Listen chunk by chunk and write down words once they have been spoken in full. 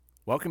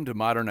Welcome to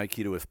Modern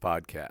Aikidoist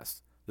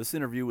Podcast. This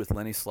interview with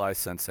Lenny Sly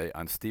Sensei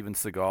on Steven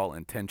Seagal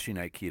and Tenshin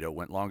Aikido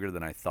went longer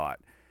than I thought,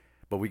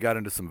 but we got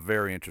into some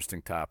very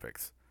interesting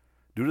topics.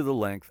 Due to the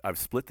length, I've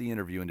split the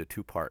interview into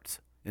two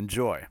parts.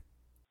 Enjoy.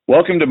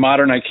 Welcome to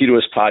Modern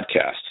Aikidoist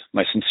Podcast.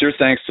 My sincere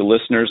thanks to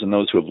listeners and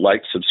those who have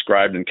liked,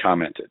 subscribed, and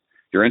commented.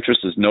 Your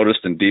interest is noticed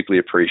and deeply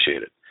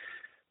appreciated.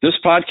 This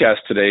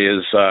podcast today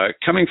is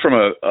coming from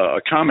a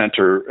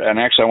commenter, and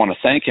actually I want to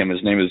thank him.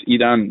 His name is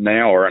Idan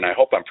Naor, and I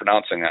hope I'm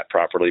pronouncing that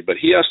properly, but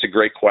he asked a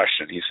great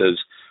question. He says,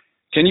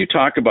 can you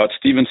talk about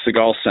Steven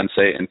Seagal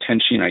Sensei and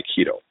Tenshin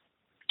Aikido?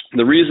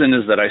 The reason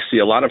is that I see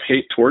a lot of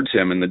hate towards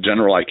him in the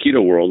general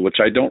Aikido world, which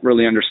I don't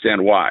really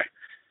understand why.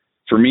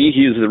 For me,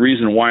 he is the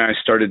reason why I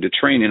started to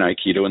train in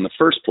Aikido in the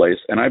first place,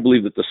 and I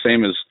believe that the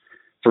same is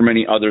for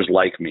many others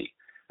like me.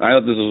 I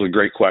thought this was a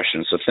great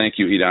question, so thank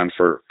you, Idan,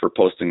 for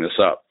posting this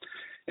up.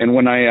 And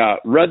when I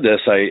read this,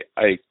 I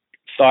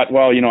thought,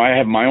 well, I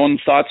have my own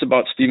thoughts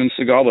about Steven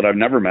Seagal, but I've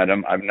never met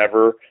him. I've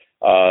never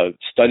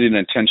studied in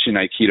a Tenshin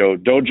Aikido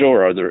dojo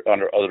or other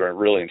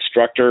really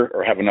instructor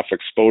or have enough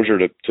exposure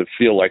to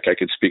feel like I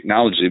could speak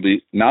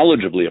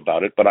knowledgeably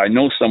about it, but I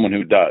know someone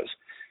who does.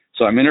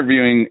 So I'm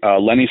interviewing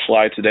Lenny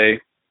Sly today.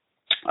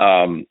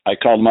 I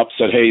called him up,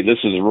 said, hey, this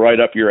is right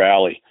up your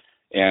alley.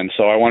 And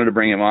so I wanted to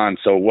bring him on.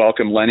 So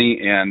welcome, Lenny,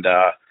 and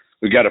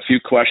we've got a few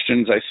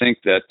questions, I think,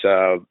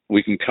 that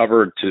we can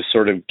cover to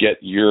sort of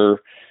get your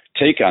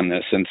take on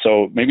this. And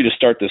so maybe to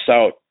start this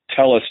out,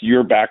 tell us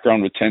your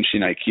background with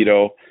Tenshin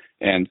Aikido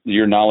and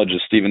your knowledge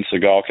of Steven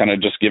Seagal. Kind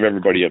of just give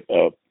everybody a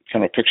kind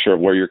of a picture of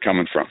where you're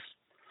coming from.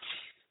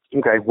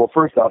 Okay. Well,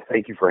 first off,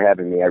 thank you for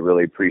having me. I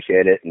really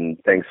appreciate it. And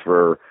thanks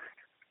for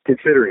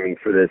considering me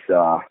for this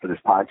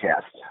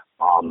podcast.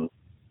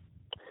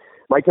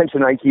 My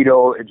Tenshin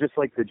Aikido, just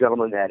like the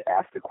gentleman that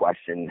asked the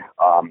question,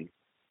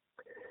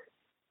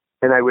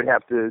 and I would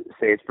have to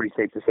say it's pretty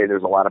safe to say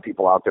there's a lot of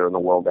people out there in the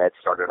world that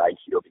started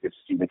Aikido because of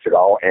Steven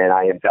Seagal, and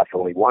I am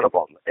definitely one of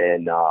them.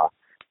 And,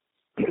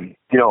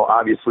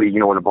 obviously,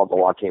 when Above the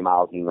Law came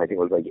out, and I think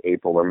it was like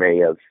April or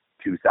May of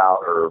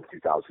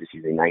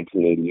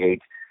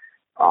 1988,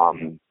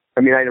 I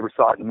never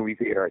saw it in the movie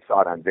theater. I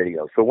saw it on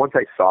video. So once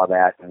I saw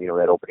that, and,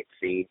 that opening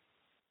scene,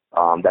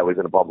 that was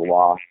in Above the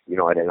Law,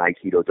 at an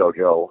Aikido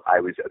dojo, I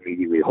was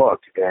immediately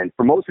hooked. And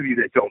for most of you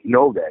that don't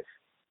know this,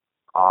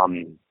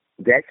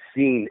 that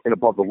scene in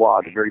Above the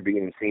Law, the very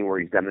beginning scene where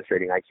he's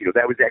demonstrating Aikido,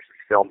 that was actually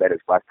filmed at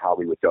his West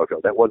Hollywood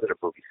dojo. That wasn't a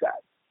movie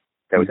set.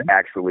 That was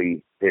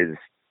actually his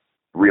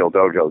real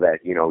dojo that,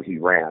 he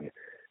ran,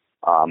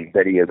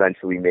 that he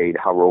eventually made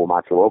Haruo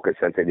Matsuoka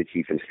Sensei the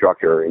chief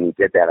instructor. And he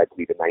did that, I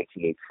believe, in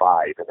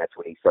 1985. And that's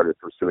when he started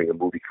pursuing a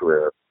movie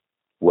career,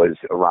 was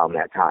around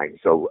that time.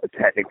 So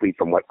technically,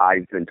 from what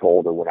I've been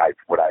told and what I've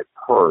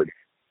heard,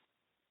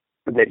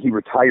 that he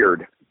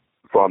retired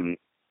from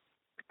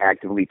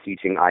actively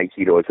teaching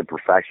Aikido as a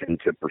profession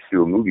to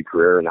pursue a movie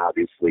career, and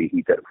obviously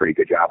he did a pretty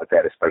good job at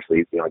that,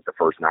 especially like the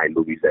first 9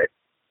 movies that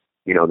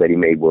that he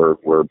made were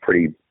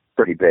pretty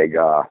big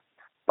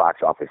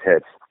box office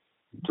hits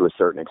to a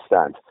certain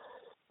extent.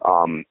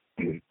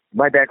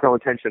 My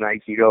background in Tenshin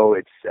Aikido,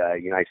 it's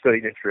I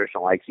studied in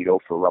traditional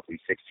Aikido for roughly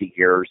 16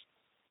 years,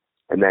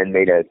 and then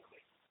made a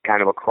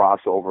kind of a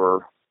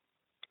crossover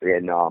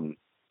in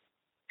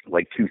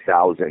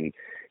 2000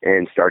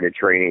 and started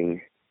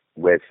training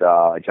with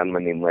a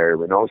gentleman named Larry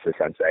Reynosa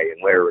Sensei. And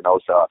Larry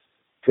Reynosa,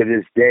 to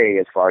this day,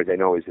 as far as I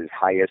know, is his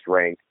highest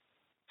ranked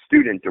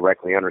student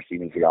directly under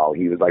Steven Seagal.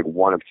 He was like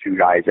one of 2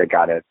 guys that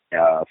got a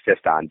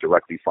fist on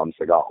directly from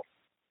Seagal.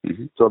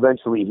 Mm-hmm. So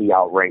eventually he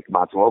outranked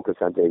Matsuoka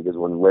Sensei, because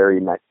when Larry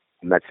met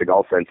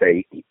Seagal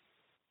Sensei, I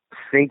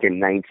think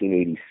in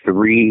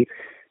 1983,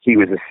 he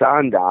was a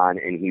Sandan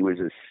and he was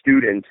a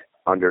student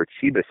under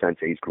Chiba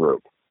Sensei's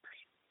group.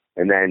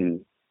 And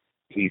then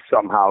he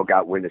somehow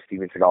got wind of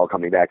Steven Seagal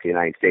coming back to the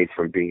United States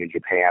from being in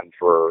Japan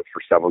for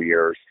several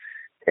years.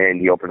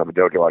 And he opened up a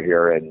dojo out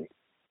here, and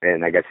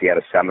I guess he had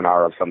a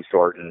seminar of some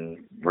sort,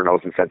 and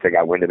Reynosa Sensei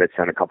got wind of it,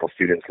 sent a couple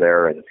students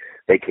there, and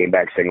they came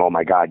back saying, oh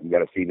my God, you got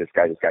to see this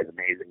guy. This guy's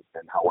amazing.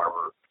 And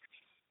however,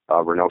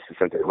 Reynosa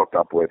Sensei hooked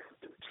up with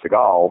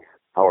Seagal.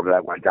 However,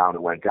 that went down,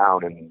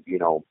 and,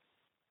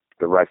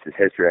 the rest is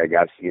history, I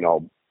guess.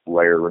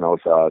 Larry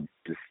Reynosa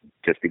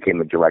just became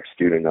a direct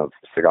student of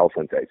Seagal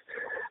Sensei.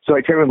 So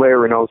I trained with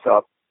Larry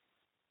Reynosa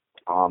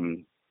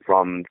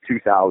from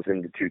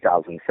 2000 to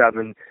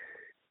 2007.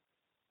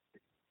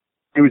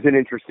 It was an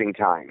interesting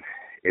time.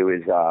 It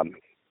was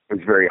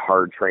very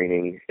hard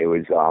training. It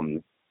was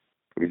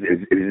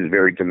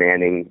very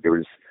demanding. There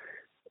was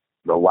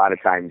a lot of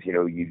times,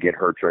 you get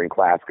hurt during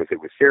class because it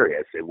was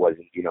serious. It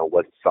wasn't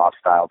soft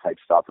style type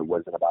stuff. It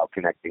wasn't about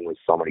connecting with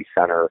somebody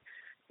center.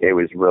 It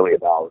was really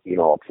about,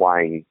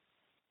 applying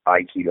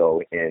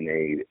Aikido in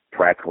a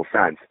practical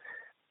sense.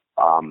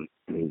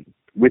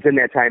 Within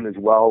that time as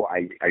well,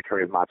 I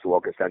trained with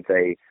Matsuoka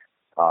Sensei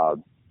a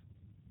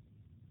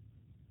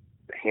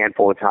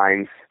handful of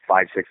times,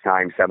 5, 6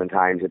 times, 7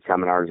 times at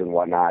seminars and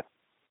whatnot.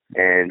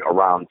 And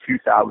around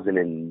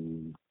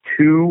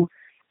 2002,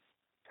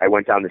 I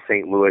went down to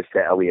St. Louis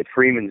to Elliot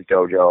Freeman's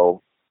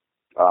dojo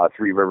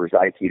Three Rivers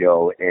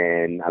Aikido,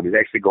 and I was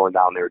actually going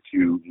down there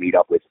to meet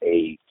up with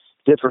a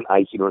different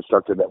Aikido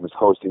instructor that was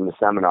hosting the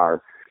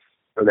seminar,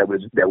 or that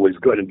was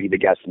going to be the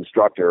guest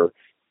instructor,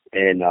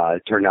 and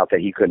it turned out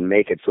that he couldn't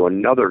make it. So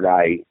another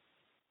guy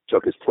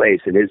took his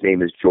place, and his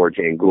name is George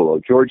Angulo.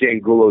 George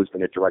Angulo has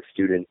been a direct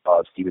student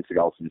of Steven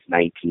Seagal since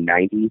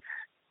 1990,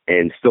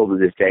 and still to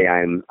this day,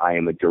 I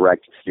am a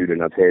direct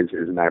student of his.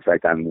 As a matter of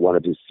fact, I'm one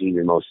of his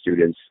senior-most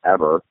students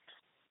ever.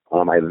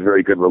 I have a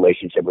very good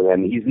relationship with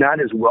him. He's not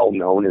as well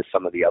known as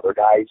some of the other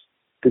guys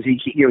because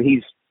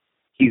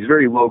he's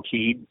very low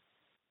key.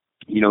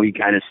 He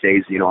kind of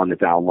stays on the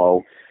down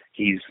low.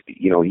 He's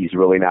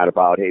really not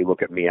about, hey,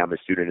 look at me, I'm a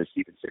student of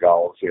Steven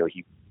Seagal.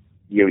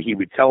 He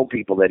would tell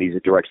people that he's a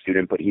direct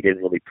student, but he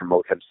didn't really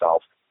promote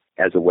himself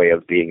as a way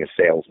of being a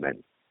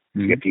salesman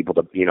to get people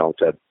to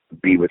to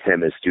be with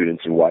him as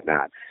students and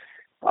whatnot.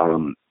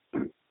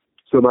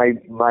 So my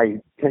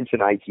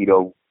Tenshin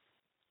Aikido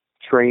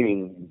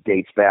training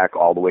dates back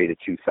all the way to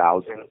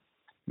 2000.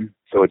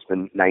 So it's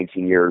been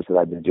 19 years that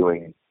I've been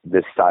doing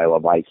this style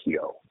of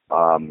Aikido.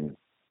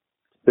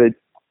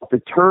 The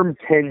term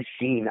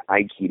Tenshin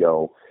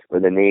Aikido, or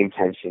the name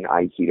Tenshin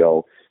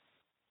Aikido,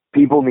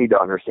 people need to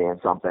understand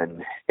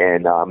something,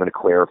 and I'm going to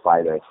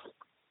clarify this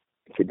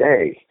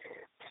today.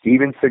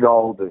 Steven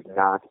Seagal does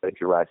not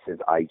address his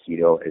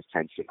Aikido as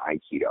Tenshin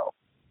Aikido.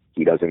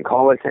 He doesn't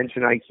call it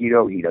Tenshin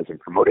Aikido. He doesn't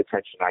promote it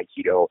Tenshin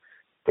Aikido.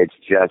 It's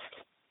just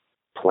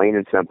plain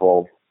and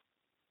simple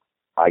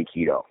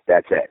Aikido.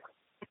 That's it.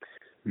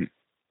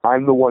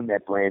 I'm the one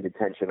that branded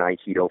Tenshin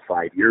Aikido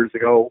 5 years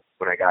ago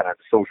when I got on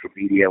social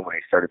media, when I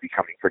started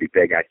becoming pretty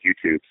big on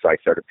YouTube. So I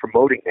started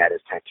promoting that as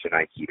Tenshin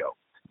Aikido.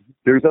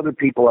 There's other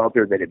people out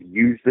there that have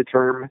used the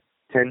term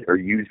or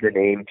used the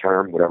name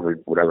term,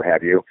 whatever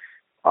have you,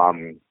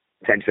 Tenshin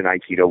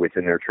Aikido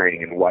within their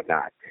training and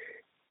whatnot.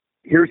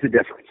 Here's the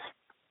difference.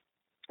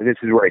 And this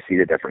is where I see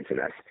the difference in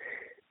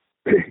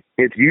this.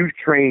 If you've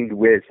trained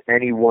with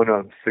any one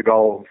of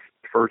Seagal's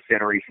first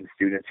generation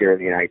students here in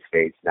the United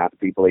States, not the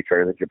people they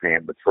trained in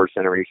Japan, but first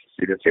generation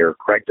students here,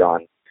 Craig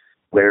Dunn,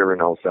 Larry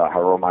Reynosa,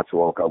 Haruo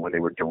Matsuoka, when they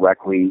were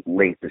directly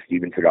linked to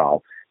Steven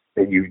Seagal,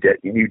 and you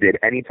did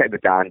any type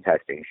of Dan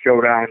testing,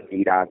 Shodan,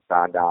 Nidan,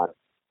 Sandan,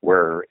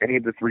 where any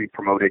of the three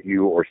promoted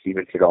you or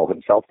Steven Seagal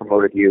himself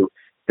promoted you,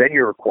 then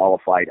you're a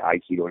qualified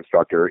Aikido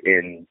instructor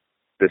in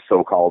the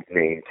so-called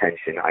name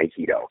Tenshin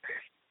Aikido.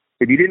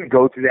 If you didn't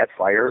go through that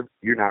fire,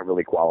 you're not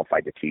really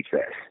qualified to teach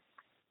this.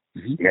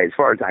 Yeah, as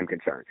far as I'm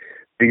concerned.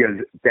 Because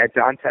that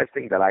Dan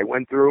testing that I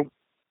went through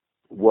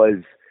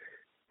was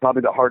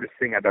probably the hardest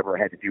thing I've ever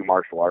had to do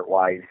martial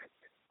art-wise.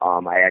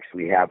 I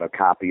actually have a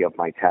copy of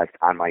my test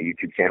on my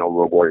YouTube channel,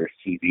 Road Warriors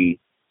TV.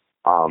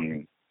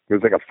 It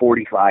was like a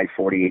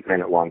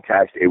 48-minute long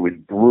test. It was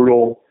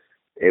brutal.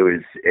 It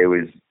was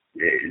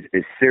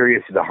as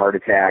serious as a heart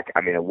attack.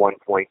 I mean, at one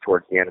point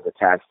towards the end of the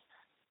test,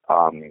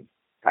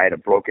 I had a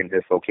broken,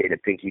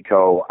 dislocated pinky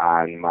toe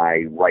on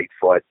my right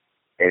foot,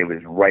 and it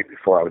was right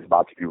before I was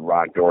about to do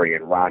Randori,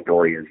 and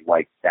Randori is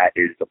that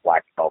is the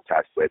black belt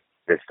test with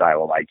this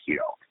style of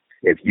Aikido.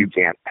 If you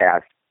can't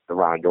pass the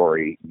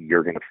Randori,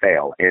 you're going to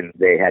fail, and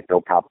they had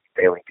no problem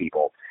failing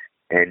people.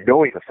 And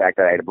knowing the fact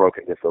that I had a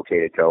broken,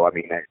 dislocated toe, I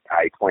mean,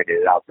 I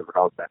pointed it out to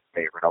Reynosa,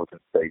 and Reynosa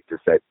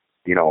just said,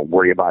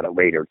 worry about it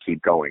later,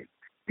 keep going.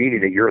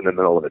 Meaning that you're in the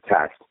middle of a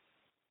test.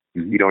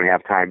 You don't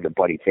have time to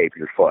buddy tape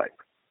your foot,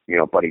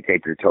 buddy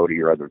tape your toe to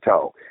your other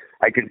toe.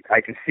 I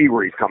can see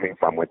where he's coming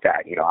from with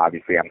that.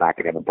 Obviously I'm not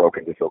going to have a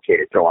broken,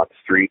 dislocated toe on the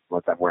street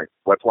unless I'm wearing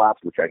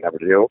flip-flops, which I never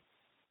do.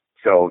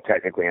 So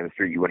technically on the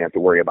street, you wouldn't have to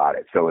worry about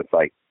it. So it's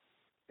like,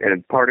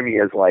 and part of me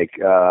is like,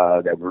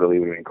 that really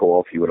would have been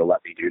cool if you would have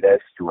let me do this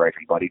to where I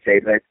can buddy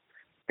tape it.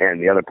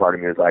 And the other part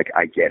of me is like,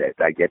 I get it.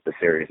 I get the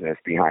seriousness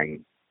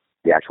behind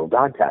the actual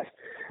Dan test.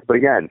 But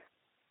again,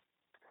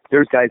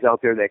 there's guys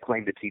out there that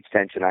claim to teach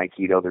Tenshin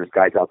Aikido. There's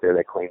guys out there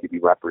that claim to be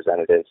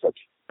representatives,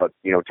 but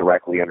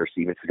directly under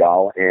Steven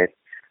Seagal, and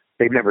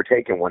they've never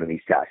taken one of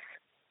these tests.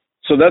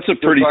 So that's a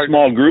pretty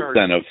small group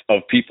then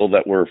of people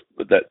that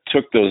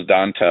took those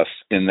Dan tests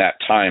in that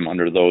time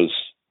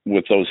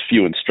with those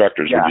few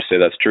instructors. Yeah. Would you say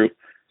that's true?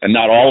 And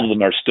not all of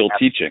them are still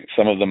teaching.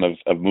 Some of them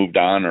have moved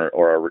on or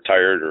are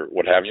retired or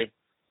what have you.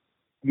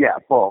 Yeah,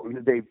 well,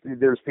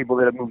 there's people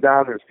that have moved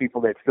on. There's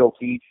people that still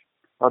teach.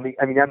 I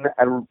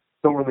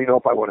don't really know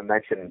if I want to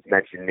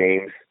mention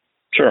names.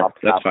 Sure, off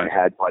the top of my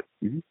head, but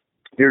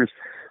there's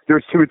 2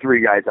 or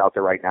 3 guys out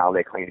there right now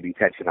that claim to be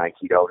Tenshin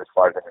Aikido. And as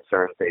far as I'm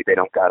concerned, they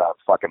don't got a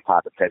fucking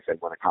pot to piss in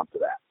when it comes to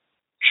that.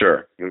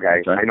 Sure.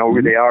 Okay. I know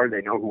who they are.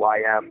 They know who I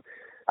am.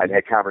 I've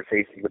had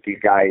conversations with these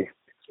guys,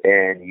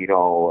 and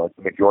the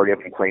majority of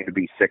them claim to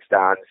be 6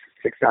 dans.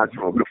 6 dans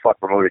from who the fuck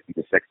promoted you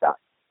to 6 dans?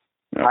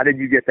 Yeah. How did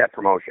you get that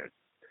promotion?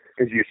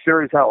 Because you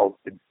sure as hell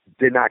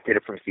did not get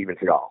it from Steven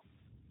Seagal.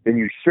 Then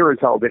you sure as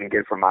hell didn't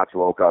get it from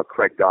Matsuoka,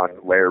 Craig Dunn,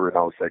 Larry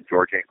Reynosa,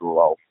 George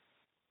Angulo,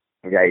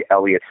 okay,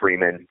 Elliot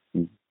Freeman,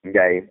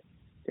 okay,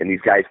 and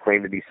these guys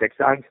claim to be 6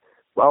 dans.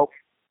 Well,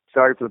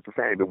 sorry for the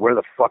profanity, but where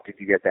the fuck did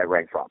you get that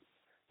rank from?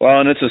 Well,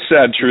 and it's a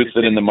sad truth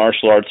that in the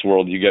martial arts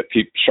world, you get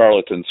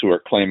charlatans who are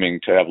claiming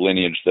to have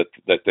lineage that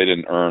they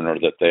didn't earn, or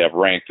that they have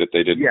rank that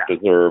they didn't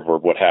deserve, or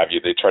what have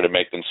you. They try to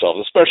make themselves,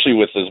 especially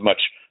with as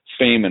much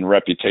fame and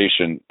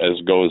reputation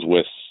as goes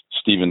with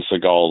Steven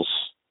Seagal's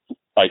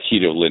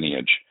Aikido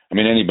lineage. I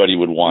mean, anybody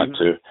would want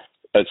to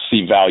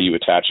see value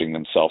attaching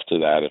themselves to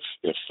that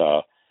if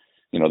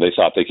they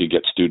thought they could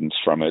get students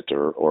from it,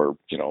 or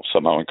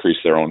somehow increase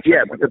their own fame.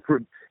 Yeah, but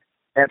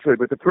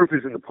absolutely, but the proof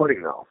is in the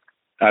pudding, though.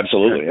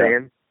 Absolutely, you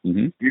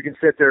know You can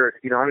sit there,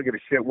 I don't give a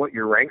shit what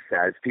your rank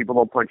says. People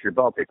don't punch your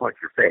belt, they punch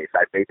your face.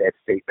 I've made that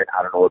statement,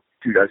 I don't know,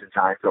 24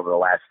 times over the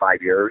last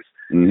 5 years.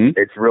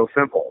 It's real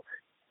simple.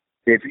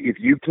 If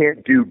you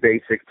can't do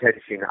basic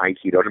Tenshin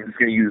Aikido, and I'm just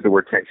going to use the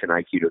word Tenshin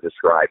Aikido to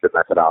describe the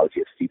methodology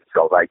of Steven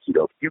Seagal's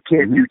Aikido. If you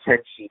can't do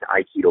Tenshin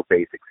Aikido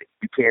basics,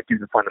 you can't do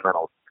the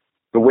fundamentals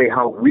the way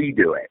how we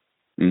do it.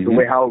 The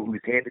way how it was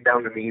handed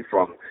down to me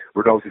from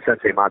Renosu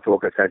Sensei,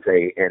 Matsuoka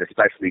Sensei, and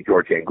especially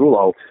George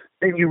Angulo,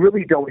 then you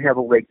really don't have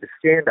a leg to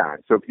stand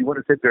on. So if you want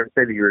to sit there and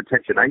say that you're a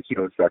Tenshin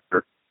Aikido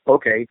instructor,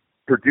 okay,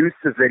 produce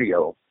the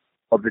video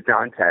of the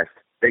Dan test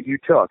that you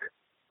took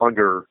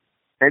under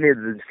any of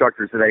the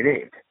instructors that I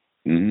named.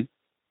 And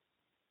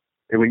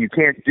when you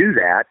can't do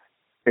that,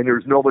 and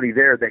there's nobody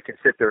there that can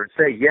sit there and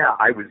say, yeah,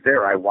 I was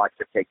there, I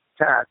watched him take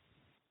the test,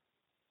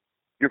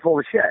 you're full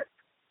of shit.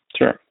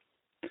 Sure.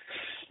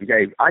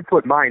 Okay, I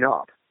put mine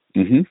up.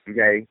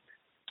 Okay,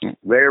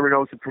 Larry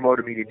Renosu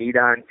promoted me to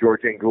Nidan.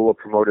 George Angulo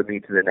promoted me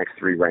to the next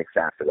 3 ranks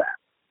after that.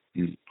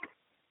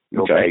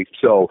 Okay,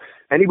 so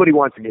anybody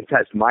wants to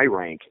contest my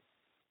rank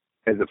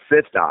as a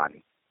 5th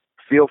Dan,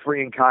 feel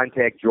free and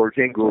contact George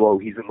Angulo.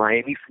 He's in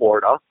Miami,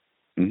 Florida.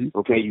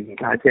 Okay, you can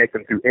contact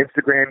him through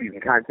Instagram. You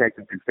can contact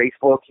him through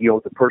Facebook. He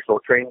owns a personal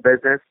training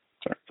business.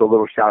 Sure. So a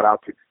little shout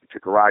out to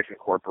Garage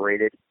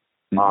Incorporated.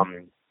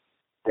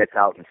 That's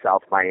out in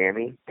South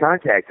Miami.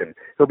 Contact him.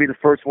 He'll be the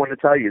first one to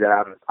tell you that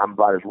I'm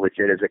about as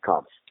legit as it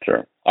comes.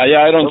 Sure.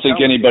 I don't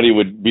think anybody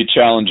would be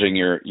challenging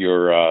your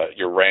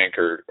rank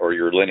or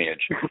your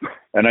lineage.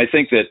 And I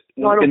think that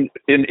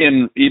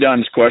in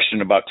Idan's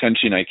question about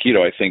Tenshin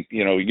Aikido, I think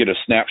you get a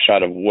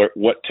snapshot of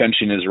what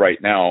Tenshin is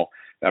right now.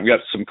 I've got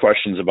some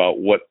questions about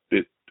what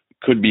it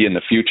could be in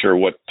the future,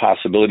 what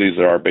possibilities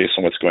there are based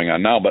on what's going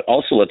on now. But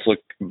also let's look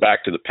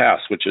back to the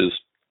past, which is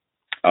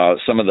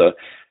some of the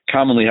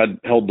commonly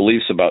held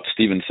beliefs about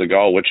Steven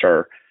Seagal, which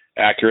are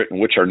accurate and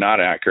which are not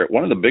accurate.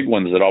 One of the big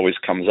ones that always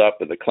comes up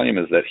with the claim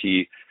is that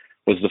he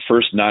was the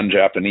first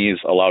non-Japanese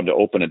allowed to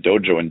open a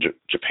dojo in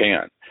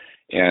Japan.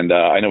 And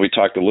I know we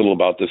talked a little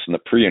about this in the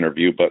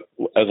pre-interview, but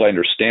as I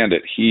understand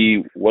it,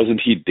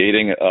 wasn't he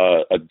dating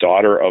a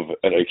daughter of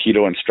an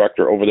Aikido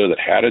instructor over there that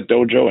had a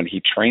dojo, and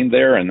he trained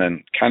there and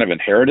then kind of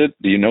inherited?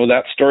 Do you know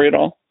that story at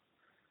all?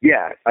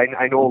 Yeah,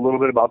 I know a little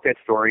bit about that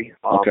story.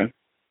 Okay.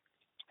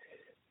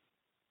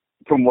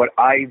 From what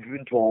I've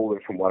been told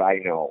and from what I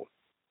know,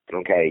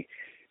 okay,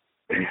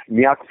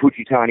 Miyako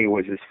Fujitani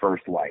was his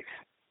first wife,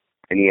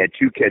 and he had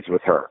 2 kids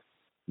with her.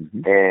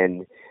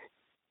 And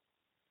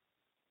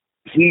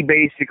he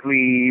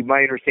basically,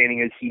 my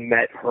understanding is he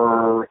met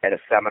her at a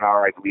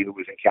seminar, I believe it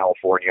was in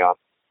California,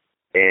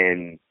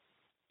 and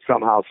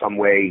somehow, some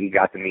way, he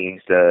got the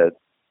means to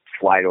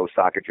fly to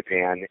Osaka,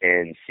 Japan,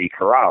 and seek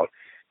her out.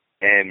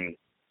 And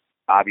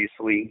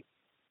obviously,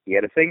 he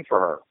had a thing for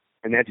her,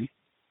 and that's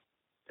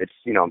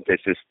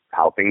just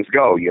how things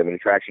go. You have an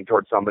attraction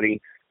towards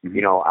somebody,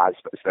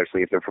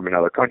 especially if they're from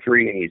another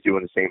country and he's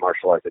doing the same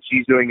martial art that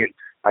she's doing. And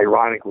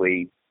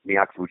ironically,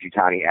 Miyako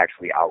Fujitani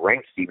actually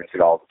outranked Steven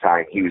Seagal at the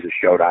time. He was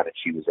a Shodan and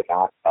she was a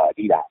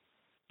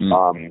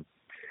Nidan.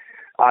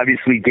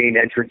 Obviously gained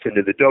entrance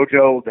into the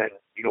dojo. Then,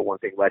 one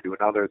thing led to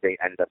another. They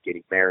ended up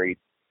getting married.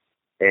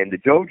 And the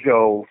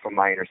dojo, from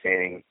my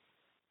understanding,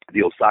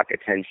 the Osaka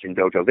Tenshin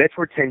Dojo, that's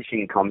where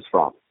Tenshin comes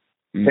from.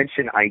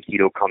 Tenshin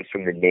Aikido comes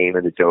from the name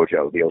of the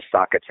dojo, the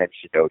Osaka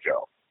Tenshin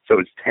Dojo. So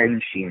it's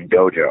Tenshin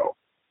Dojo,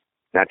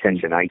 not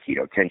Tenshin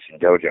Aikido, Tenshin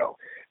Dojo.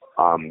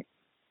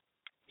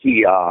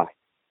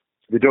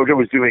 The dojo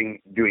was doing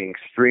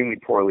extremely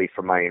poorly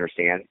from my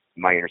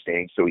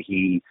understanding. So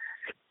he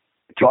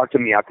talked to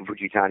Miyako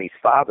Fujitani's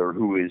father,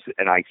 who is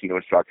an Aikido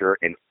instructor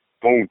and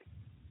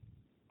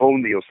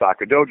owned the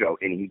Osaka Dojo,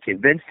 and he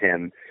convinced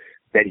him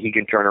that he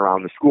can turn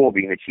around the school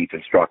being the chief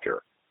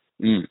instructor.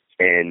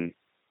 And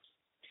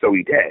so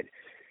he did.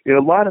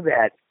 A lot of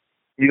that,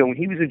 when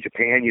he was in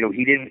Japan,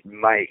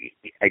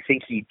 I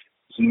think he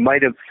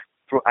might have,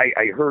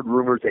 I heard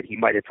rumors that he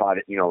might have taught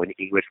it, in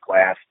English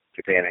class,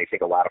 Japan. I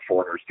think a lot of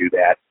foreigners do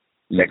that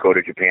go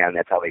to Japan.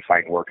 That's how they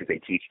find work, because they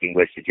teach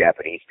English to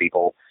Japanese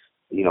people,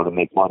 to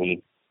make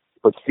money.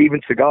 But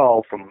Steven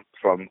Seagal,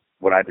 from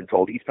what I've been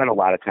told, he spent a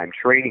lot of time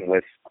training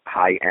with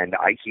high-end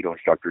Aikido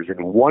instructors,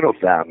 and one of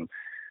them,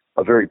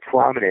 a very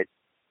prominent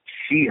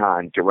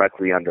Shihan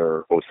directly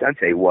under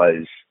O-Sensei,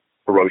 was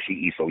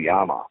Hiroshi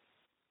Isoyama.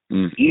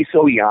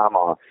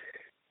 Isoyama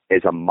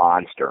is a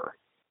monster.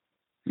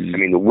 I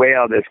mean, the way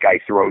how this guy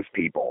throws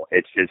people,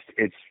 it's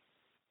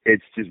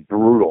just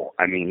brutal.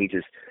 I mean,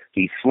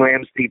 he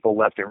slams people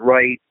left and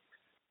right.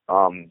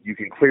 You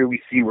can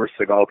clearly see where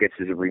Seagal gets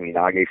his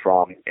Iriminage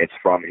from. It's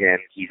from him.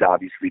 He's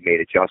obviously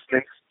made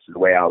adjustments to the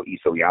way how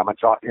Isoyama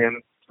taught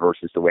him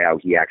versus the way how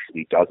he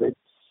actually does it.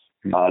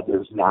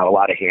 There's not a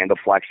lot of hand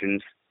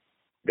deflections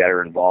that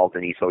are involved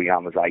in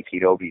Isoyama's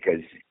Aikido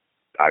because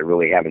I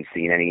really haven't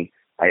seen any.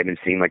 I haven't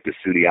seen like the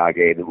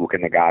Suriage, the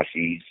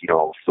Ukanagashis,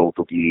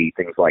 Sotogiri,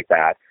 things like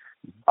that.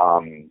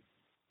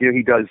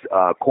 He does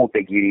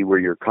Kote Giri where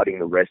you're cutting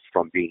the wrist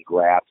from being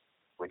grabbed,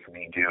 which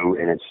we do,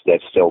 and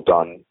that's still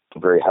done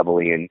very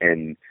heavily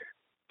in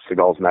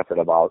Seagal's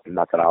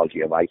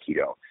methodology of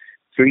Aikido.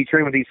 So he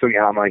trained with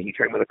Isoyama. He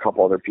trained with a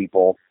couple other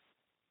people,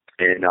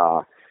 and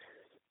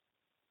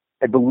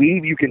I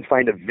believe you can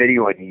find a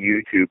video on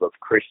YouTube of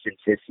Christian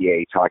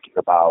Tissier talking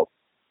about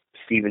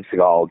Steven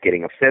Seagal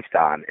getting a fifth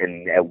on,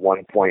 and at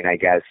one point, I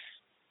guess,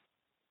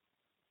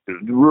 the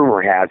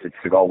rumor has it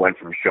Seagal went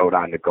from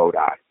Shodan to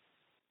Godan,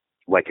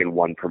 like in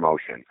one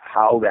promotion.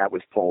 How that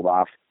was pulled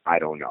off, I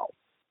don't know.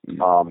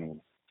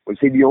 Was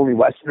he the only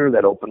Westerner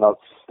that opened up,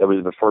 that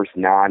was the first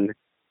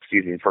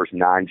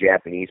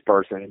non-Japanese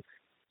person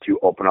to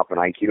open up an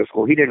Aikido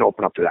school? He didn't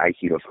open up to the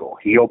Aikido school.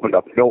 He opened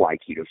up no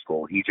Aikido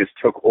school. He just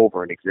took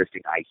over an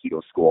existing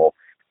Aikido school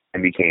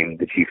and became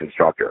the chief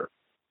instructor.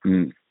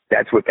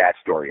 That's what that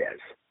story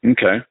is.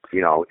 Okay.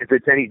 If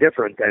it's any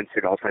different, then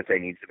Seagal Sensei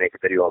needs to make a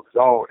video of his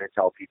own and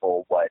tell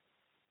people what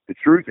the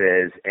truth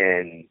is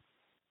and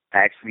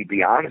actually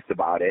be honest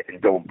about it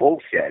and don't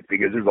bullshit,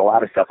 because there's a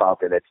lot of stuff out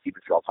there that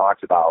Steven Seagal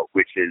talks about,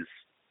 which is,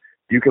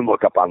 you can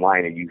look up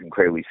online and you can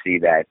clearly see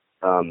that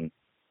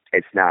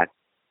it's not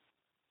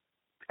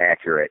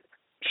accurate.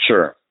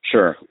 Sure.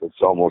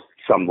 It's almost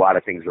a lot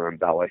of things are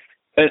embellished.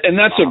 And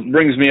that's what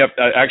brings me up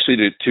actually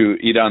to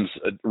Idan's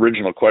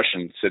original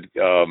question. Said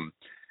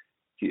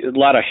a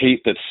lot of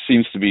hate that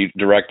seems to be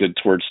directed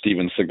towards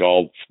Steven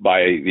Seagal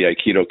by the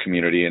Aikido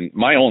community. And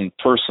my own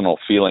personal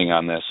feeling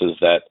on this is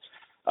that,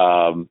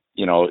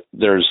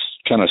 there's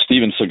kind of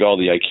Steven Seagal,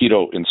 the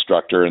Aikido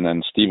instructor, and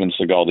then Steven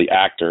Seagal, the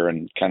actor,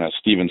 and kind of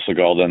Steven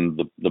Seagal, then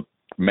the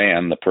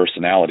man, the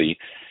personality.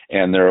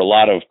 And there are a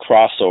lot of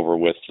crossover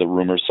with the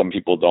rumors. Some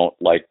people don't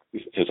like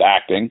his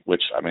acting,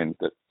 which,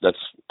 that's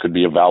could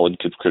be a valid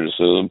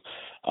criticism.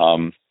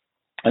 And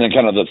then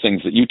kind of the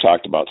things that you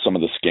talked about, some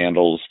of the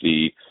scandals,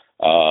 the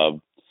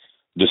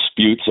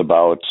disputes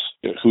about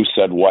who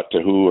said what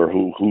to who, or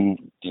who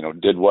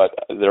did what.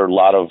 There are a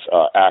lot of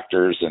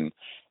actors and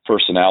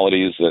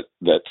personalities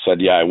that said,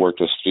 yeah, I worked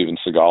with Steven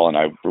Seagal and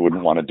I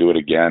wouldn't want to do it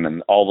again,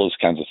 and all those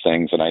kinds of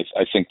things. And I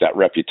think that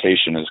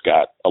reputation has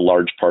got a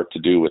large part to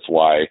do with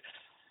why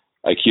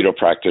Aikido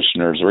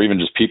practitioners, or even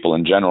just people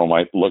in general,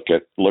 might look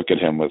at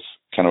him with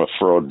kind of a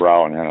furrowed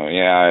brow and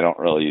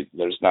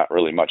there's not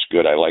really much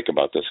good I like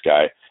about this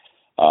guy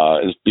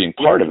as being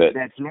part of it.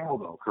 That's now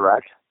though,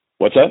 correct?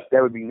 What's that?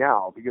 That would be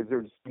now, because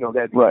there's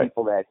that right.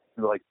 People that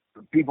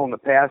people in the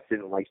past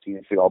didn't like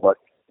Steven Seagal, but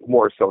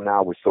more so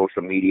now with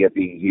social media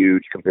being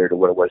huge compared to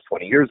what it was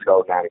 20 years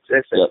ago,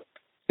 non-existent. Yep.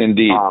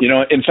 Indeed.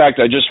 In fact,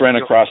 I just ran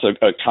across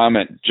a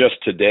comment just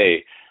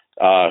today.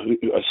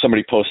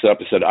 Somebody posted up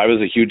and said, I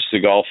was a huge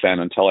Seagal fan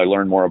until I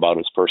learned more about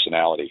his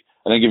personality.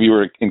 I think if you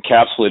were to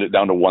encapsulate it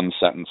down to one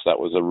sentence, that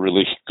was a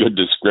really good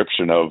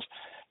description of,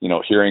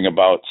 hearing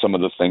about some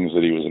of the things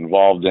that he was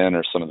involved in,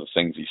 or some of the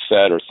things he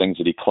said, or things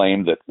that he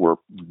claimed that were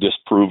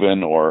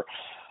disproven, or,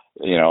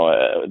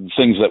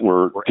 things that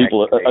were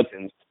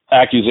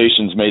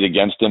accusations made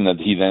against him that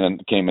he then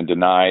came and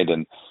denied,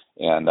 and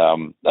a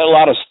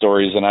lot of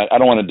stories. And I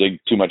don't want to dig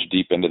too much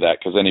deep into that,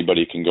 because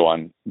anybody can go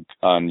on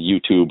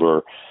YouTube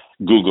or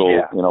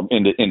Google,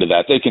 into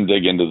that. They can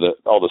dig into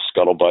all the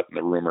scuttlebutt and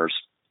the rumors.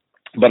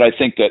 But I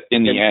think that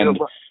in the end,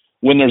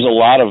 when there's a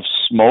lot of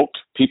smoke,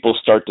 people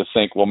start to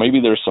think, well, maybe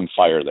there's some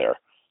fire there.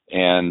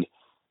 And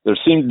there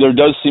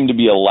does seem to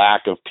be a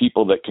lack of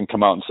people that can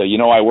come out and say,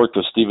 I worked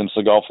with Steven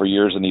Seagal for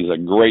years and he's a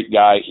great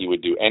guy. He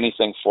would do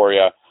anything for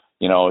you.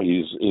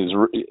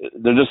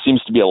 There just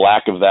seems to be a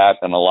lack of that,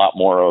 and a lot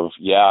more of,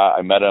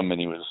 I met him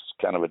and he was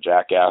kind of a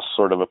jackass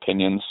sort of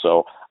opinions.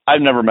 So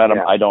I've never met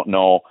him. I don't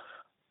know.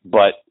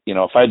 But,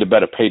 if I had to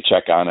bet a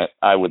paycheck on it,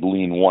 I would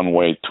lean one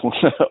way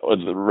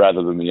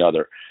rather than the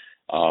other.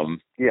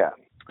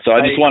 So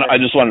I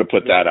just wanted to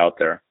put that out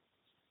there.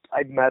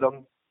 I've met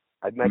him.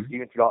 I've met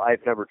Steven Seagal.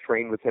 I've never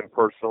trained with him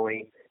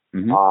personally.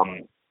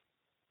 Mm-hmm.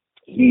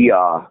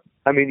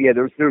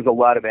 There's a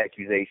lot of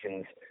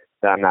accusations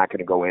that I'm not going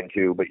to go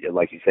into, but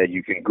like you said,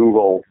 you can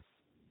Google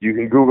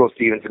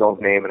Steven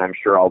Seagal's name, and I'm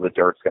sure all the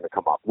dirt's going to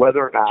come up. Whether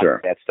or not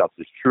that stuff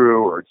is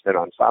true or it's been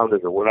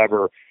unfounded or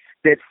whatever,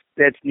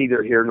 that's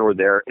neither here nor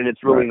there, and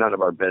it's really none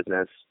of our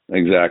business.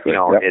 Exactly.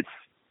 It's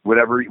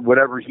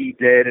whatever he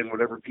did and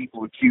whatever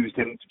people accused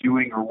him of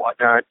doing or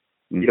whatnot.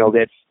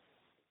 That's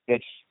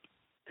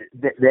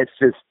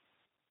just,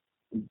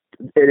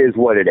 it is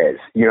what it is.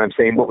 You know what I'm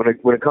saying? But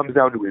when it comes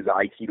down to his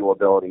Aikido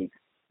ability,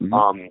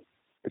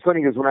 it's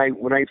funny because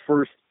when I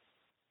first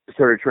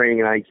started training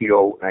in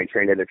Aikido, and I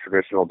trained at a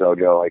traditional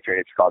dojo, I trained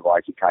at Chicago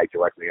Aikikai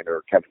directly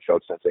under Kevin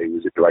Shote Sensei, who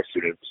was a direct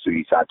student of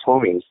Sudi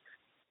Satomi's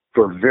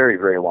for a very,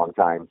 very long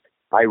time.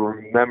 I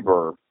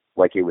remember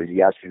like it was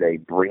yesterday,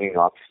 bringing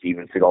up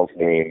Steven Seagal's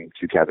name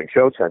to Kevin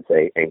Shote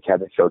Sensei, and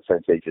Kevin Shote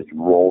Sensei just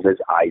rolled his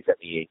eyes at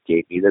me and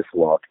gave me this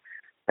look,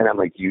 and I'm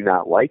like, do you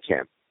not like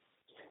him?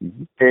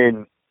 Mm-hmm.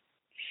 And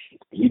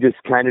he just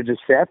kind of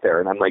just sat there,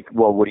 and I'm like,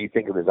 well, what do you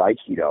think of his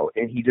Aikido?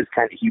 And he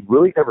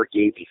really never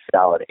gave me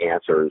solid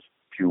answers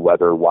to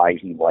why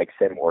he likes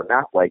him or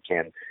not like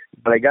him.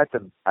 But I got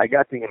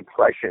the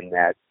impression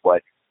that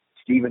what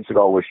Steven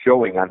Seagal was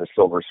showing on the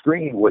silver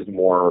screen was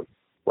more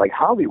like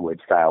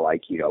Hollywood style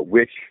Aikido,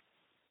 which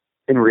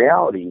in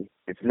reality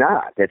it's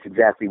not. That's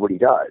exactly what he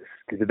does.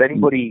 Because if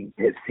anybody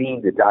has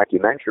seen the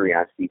documentary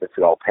on Steven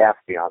Seagal, Path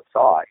Beyond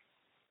Thought,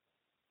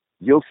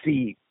 you'll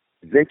see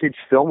vintage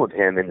film of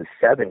him in the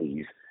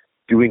 70s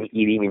doing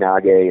Iri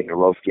Minage and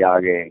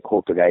Norosuke and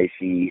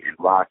Kotogaeshi and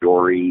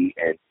Randori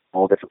and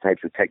all different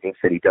types of techniques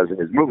that he does in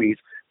his movies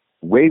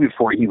way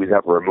before he was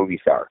ever a movie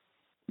star.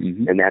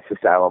 Mm-hmm. And that's the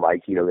style of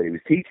Aikido that he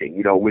was teaching.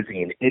 You know, was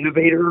he an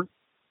innovator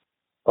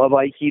of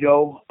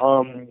Aikido?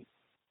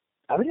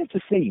 I would have to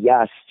say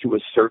yes to a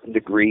certain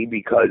degree,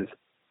 because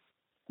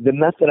the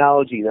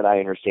methodology that I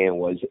understand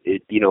was,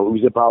 it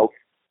was about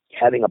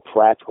having a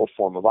practical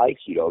form of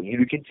Aikido.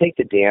 You can take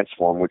the dance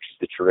form, which is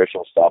the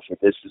traditional stuff, and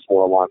this is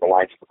more along the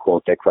lines of a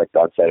quote that Craig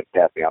Dunn said at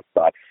Path Beyond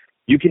Thought.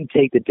 You can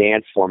take the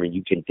dance form and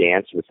you can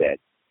dance with it.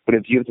 But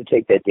if you have to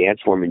take that dance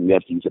form and you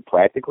have to use it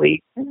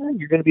practically,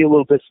 you're going to be a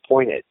little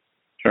disappointed.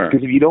 Sure.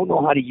 Because if you don't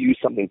know how to use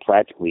something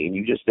practically and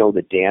you just know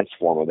the dance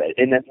form of it,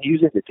 and then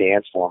using the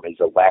dance form is,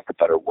 a lack of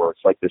better words,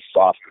 like the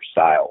softer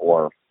style,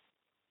 or,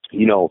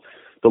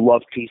 the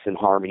love, peace, and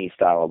harmony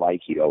style of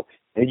Aikido,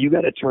 and you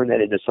got to turn that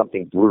into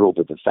something brutal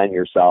to defend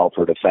yourself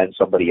or defend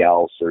somebody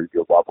else or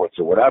your loved ones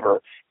or whatever.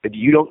 If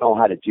you don't know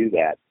how to do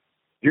that,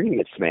 you're going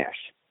to get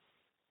smashed.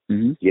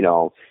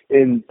 Mm-hmm.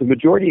 And the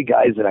majority of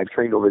guys that I've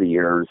trained over the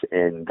years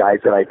and guys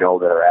that I know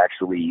that are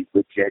actually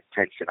legit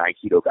Tenshin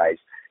Aikido guys,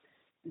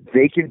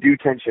 they can do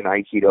Tenshin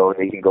Aikido and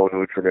they can go into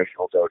a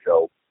traditional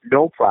dojo,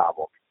 no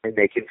problem. And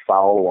they can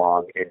follow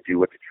along and do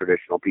what the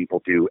traditional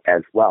people do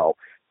as well.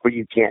 But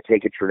you can't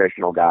take a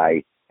traditional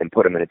guy and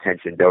put him in a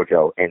Tenshin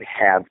dojo and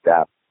have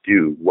them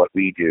do what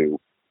we do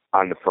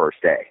on the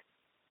first day.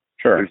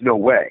 Sure. There's no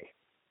way.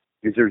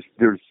 Because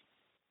there's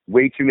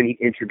way too many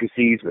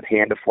intricacies with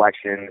hand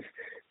deflections.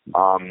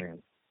 And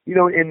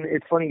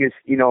it's funny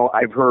because,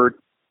 I've heard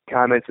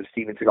comments of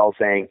Steven Seagal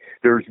saying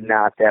there's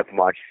not that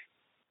much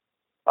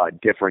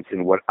difference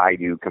in what I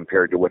do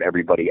compared to what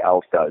everybody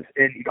else does.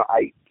 And,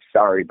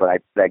 but I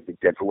beg to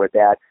differ with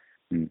that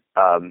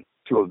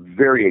to a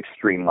very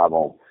extreme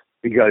level,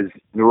 because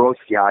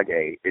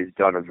Norosuke is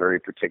done a very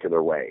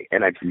particular way.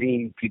 And I've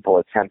seen people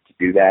attempt to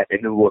do that,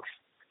 and it looks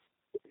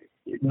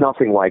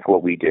nothing like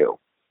what we do.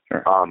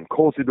 Sure.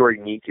 Kouzudori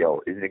Nikyo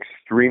is an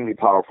extremely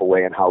powerful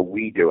way in how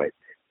we do it.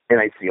 And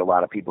I see a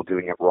lot of people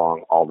doing it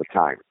wrong all the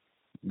time.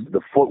 Mm-hmm.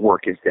 The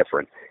footwork is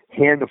different.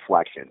 Hand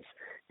deflections,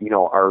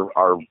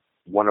 are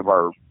one of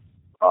our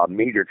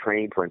major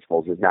training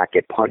principles is not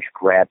get punched,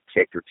 grabbed,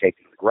 kicked, or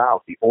taken to the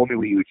ground. The only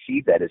way you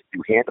achieve that is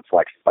through hand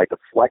deflections by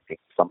deflecting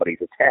somebody's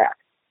attack.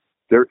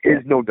 There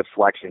is no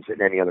deflections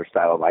in any other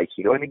style of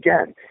Aikido. And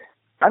again,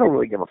 I don't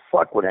really give a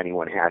fuck what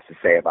anyone has to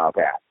say about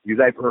that,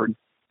 because I've heard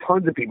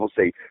tons of people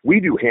say, we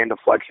do hand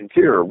deflections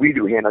here, or we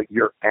do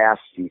your ass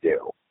you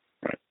do.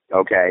 Right.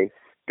 Okay?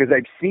 Because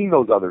I've seen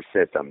those other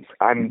systems.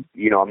 I'm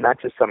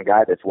not just some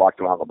guy that's walked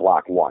around the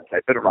block once.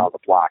 I've been around the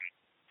block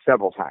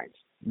several times.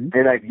 Mm-hmm.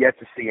 And I've yet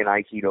to see an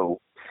Aikido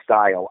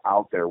style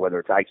out there, whether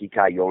it's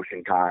Aikikai,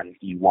 Yoshinkan,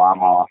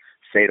 Iwama,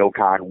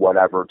 Seidokan,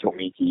 whatever,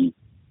 Tomiki.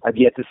 I've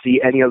yet to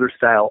see any other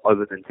style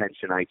other than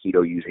Tenshin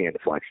Aikido use hand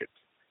deflections.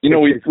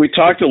 We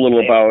talked a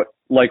little about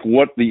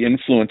what the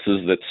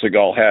influences that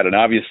Seagal had, and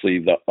obviously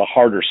the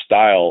harder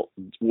style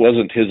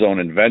wasn't his own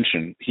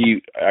invention.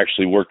 He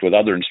actually worked with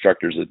other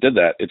instructors that did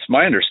that. It's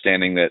my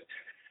understanding that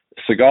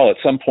Seagal at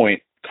some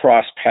point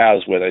crossed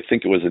paths with, I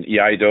think it was an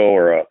Iaido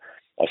or a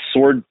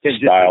sword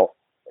style.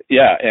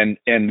 Yeah,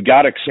 and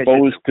got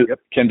exposed to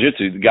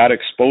Kenjutsu, got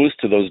exposed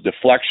to those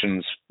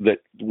deflections that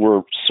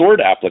were sword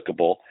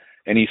applicable,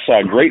 and he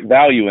saw great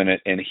value in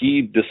it, and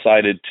he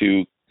decided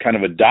to kind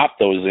of adopt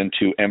those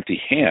into empty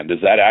hand.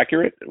 Is that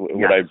accurate?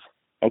 Yes.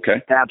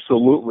 Okay.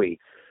 Absolutely.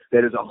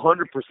 That is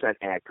 100%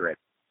 accurate.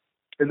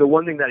 And the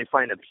one thing that I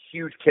find a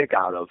huge kick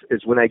out of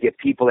is when I get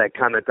people that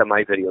comment on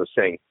my videos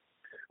saying,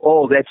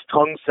 oh, that's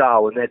Tung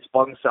Sao and that's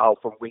Bung Sao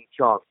from Wing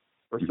Chun.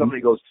 Or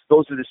somebody goes,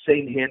 those are the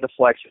same hand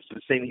deflections,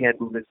 the same hand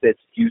movements that's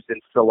used in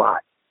Silat.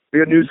 We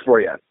got news for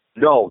you.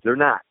 No, they're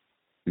not.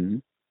 Mm-hmm.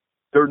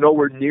 They're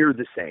nowhere near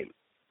the same.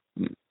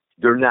 Mm-hmm.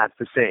 They're not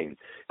the same.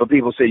 But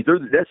people say,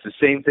 that's the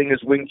same thing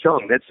as Wing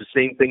Chun. That's the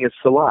same thing as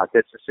Silat.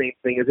 That's the same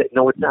thing as it.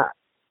 No, it's not.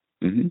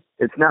 Mm-hmm.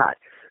 It's not.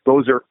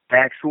 Those are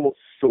actual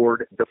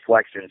sword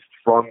deflections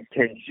from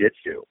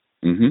Kenjutsu.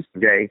 Mm-hmm.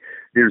 Okay?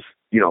 There's,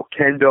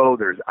 Kendo,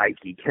 there's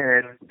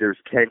Aikiken, there's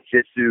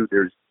Kenjutsu,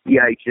 there's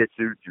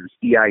Iai-Jitsu, there's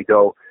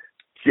Iaido.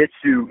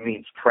 Jitsu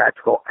means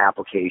practical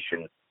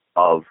application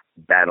of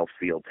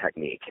battlefield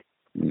technique.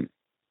 Mm-hmm.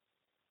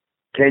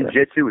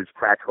 Kenjutsu is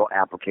practical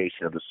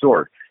application of the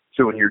sword.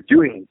 So when you're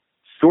doing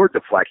sword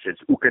deflections,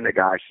 uke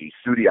nagashi,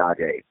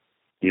 suriage,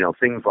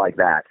 things like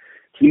that.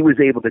 He was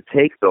able to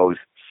take those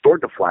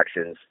sword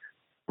deflections,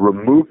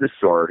 remove the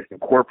sword,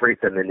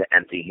 incorporate them into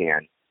empty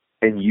hand,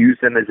 and use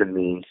them as a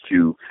means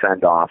to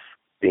fend off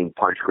being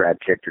punch, grab,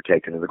 kicked, or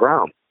taken to the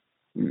ground.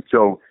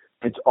 So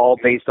it's all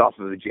based off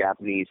of the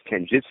Japanese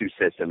Kenjutsu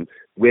system,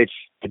 which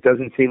it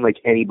doesn't seem like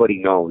anybody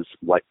knows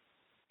what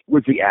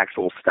was the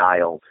actual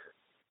style.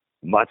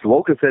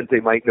 Matsuoka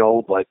Sensei might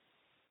know, but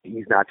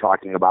he's not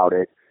talking about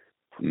it.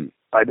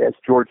 I've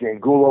asked George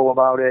Angulo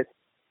about it,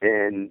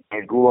 and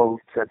Angulo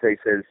Sensei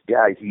says,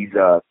 yeah, he's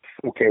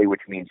Fuke,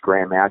 which means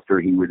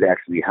Grandmaster. He was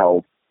actually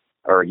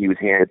he was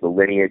handed the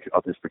lineage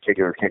of this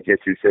particular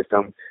Kenjutsu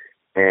system,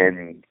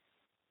 and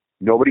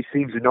nobody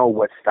seems to know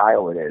what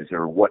style it is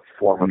or what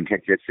form of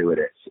Kenjutsu it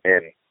is.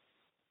 And,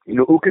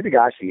 uke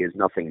nagashi is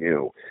nothing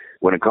new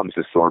when it comes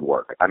to sword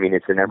work. I mean,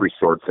 it's in every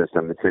sword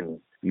system. It's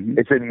in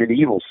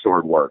medieval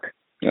sword work.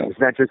 Yeah. It's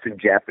not just in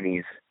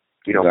Japanese,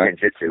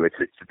 Kenjutsu. It's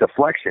a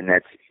deflection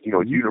that's,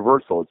 it's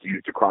universal. It's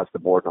used across the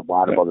board in a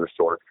lot of other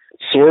swords.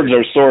 Swords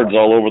are swords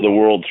all over the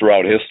world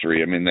throughout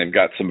history. I mean, they've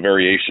got some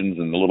variations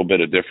and a little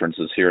bit of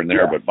differences here and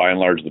there, but by and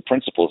large, the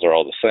principles are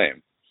all the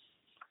same.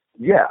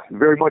 Yeah,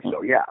 very much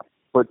so, yeah.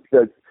 But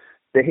the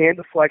hand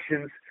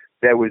deflections,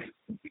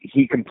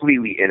 he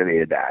completely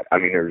innovated that. I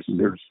mean, there's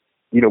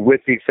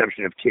with the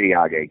exception of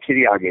Kiriage.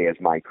 Kiriage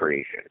is my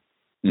creation.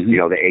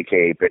 The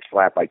AKA bitch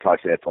slap. I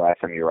touched it the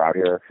last time you were out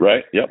here.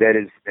 Right. Yep. That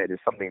is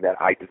something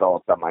that I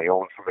developed on my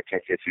own from a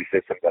Kenjutsu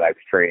system that I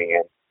was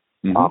training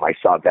in. I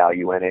saw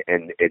value in it,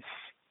 and it's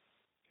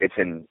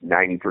in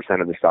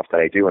 90% of the stuff that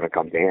I do when it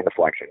comes to hand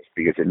deflections,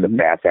 because it's a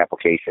fast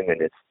application,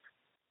 and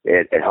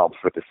it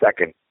helps with the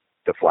second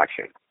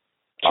deflection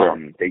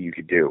that you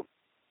could do.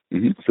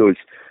 So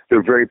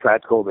they're very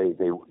practical.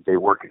 They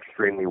work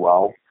extremely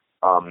well.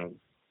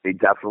 They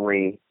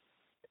definitely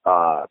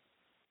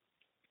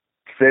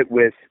fit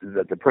with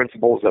the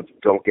principles of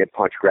don't get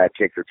punched, grab,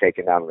 kicked, or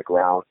taken down on the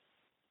ground.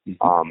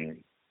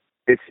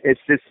 It's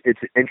an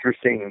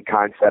interesting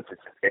concept.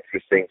 It's an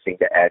interesting thing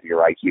to add to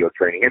your Aikido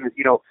training.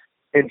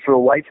 And for the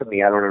life of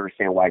me, I don't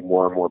understand why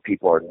more and more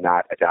people are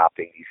not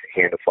adopting these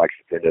hand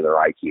deflections into their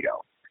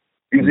Aikido.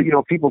 Because,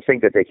 people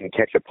think that they can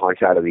catch a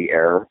punch out of the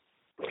air.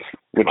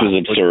 Which is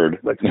absurd.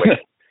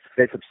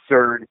 That's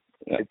absurd.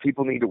 Yeah.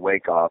 People need to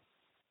wake up.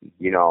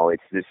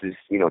 This is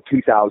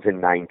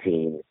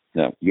 2019.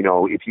 Yeah.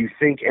 If you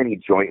think any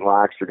joint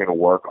locks are going to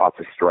work off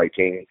of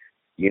striking,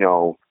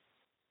 well,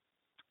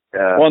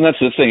 and that's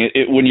the thing.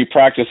 When you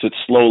practice it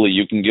slowly,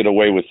 you can get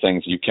away with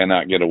things you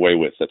cannot get away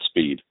with at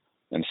speed.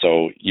 And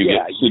so you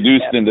get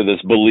seduced into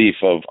this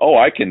belief of,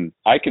 I can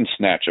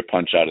snatch a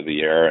punch out of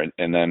the air,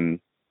 and then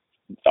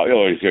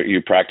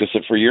you practice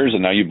it for years,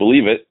 and now you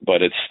believe it,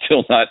 but it's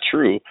still not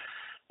true.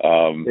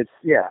 And that's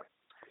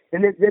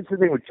the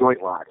thing with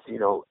joint locks.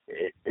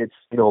 It's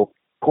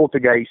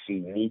Kotagaishi,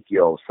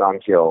 Nikyo,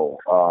 Sankyo,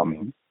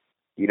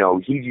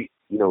 Hiji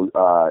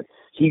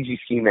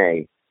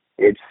Shime.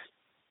 It's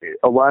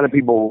a lot of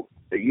people.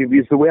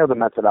 It's the way of the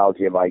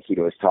methodology of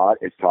Aikido is taught.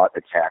 It's taught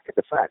attack and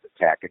defend,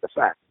 attack and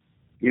defend.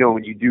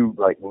 When you do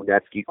like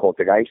Munetsuki,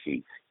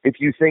 Kotagaishi, if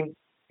you think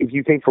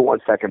for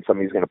 1 second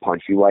somebody's going to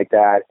punch you like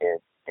that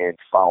and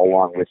follow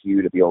along with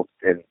you to be able,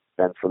 and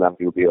then for them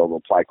to be able to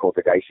apply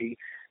Kotagaishi,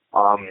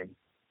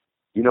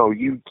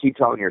 you keep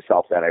telling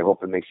yourself that. I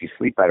hope it makes you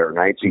sleep better at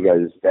night,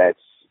 because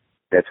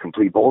that's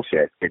complete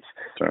bullshit. It's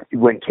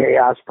when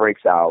chaos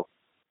breaks out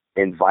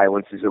and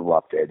violence is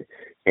erupted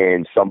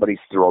and somebody's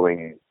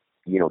throwing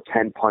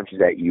 10 punches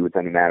at you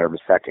within a matter of a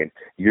second,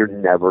 you're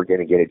never going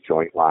to get a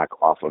joint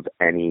lock off of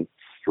any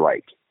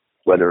strike.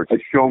 Whether it's a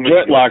showman.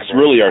 Joint locks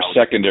really are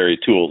secondary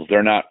tools.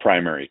 They're not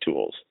primary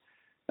tools.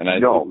 And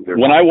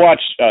when I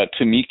watch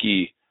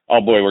Tamiki,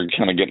 oh boy, we're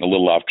kind of getting a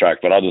little off track,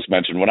 but I'll just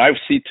mention, when I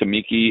see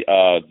Tamiki,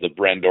 the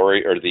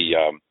Brandori, or the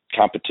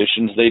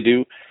competitions they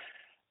do,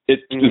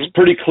 it's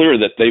pretty clear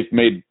that they've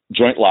made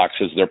joint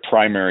locks as their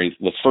primary,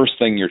 the first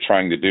thing you're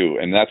trying to do.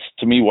 And that's,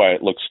 to me, why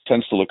it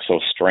tends to look so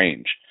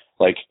strange.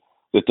 Like,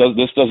 this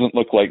doesn't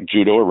look like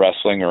judo or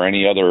wrestling or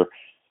any other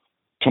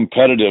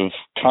competitive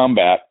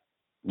combat,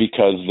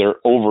 because they're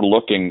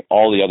overlooking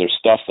all the other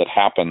stuff that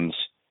happens.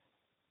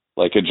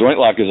 Like, a joint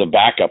lock is a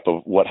backup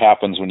of what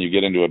happens when you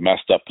get into a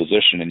messed up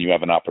position and you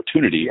have an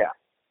opportunity,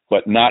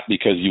 but not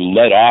because you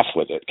led off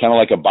with it. Kind of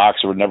like a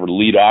boxer would never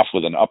lead off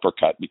with an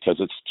uppercut, because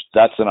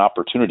that's an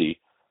opportunity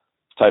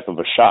type of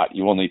a shot.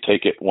 You only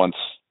take it once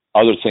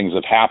other things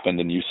have happened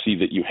and you see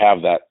that you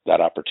have that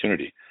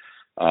opportunity.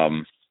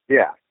 Anyway,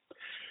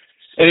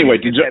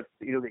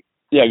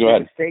 go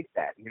ahead. Mistake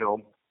that,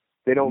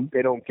 They don't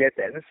get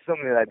that. And this is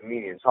something that I've been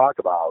meaning to talk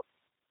about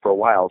for a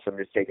while, so I'm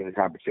just taking this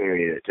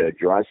opportunity to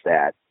address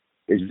that.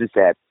 Is just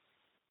that,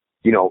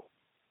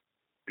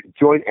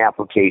 joint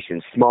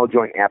applications, small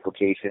joint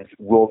applications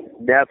will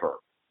never,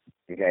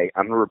 I'm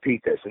going to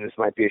repeat this, and this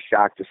might be a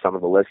shock to some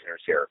of the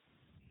listeners here,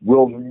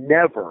 will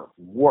never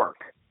work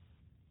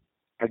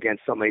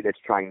against somebody that's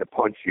trying to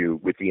punch you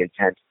with the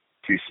intent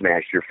to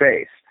smash your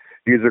face.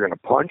 Because they're going to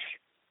punch,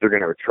 they're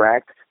going to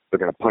retract, they're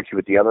going to punch you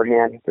with the other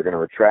hand, they're going to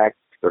retract,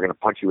 They're going to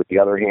punch you with the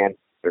other hand.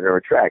 They're going to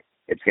retract.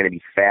 It's going to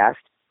be fast.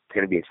 It's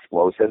going to be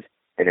explosive,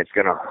 and it's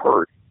going to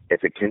hurt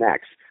if it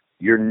connects.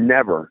 You're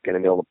never going to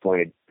be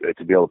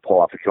able to pull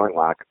off a joint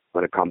lock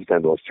when it comes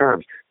down to those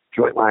terms.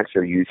 Joint locks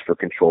are used for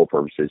control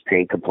purposes,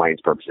 pain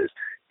compliance purposes,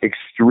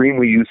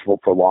 extremely useful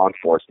for law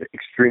enforcement,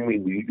 extremely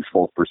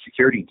useful for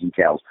security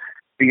details,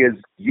 because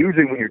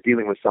usually when you're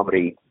dealing with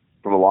somebody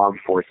from a law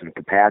enforcement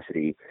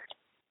capacity,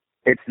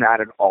 it's not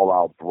an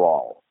all-out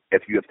brawl.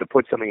 If you have to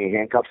put somebody in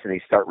handcuffs and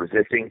they start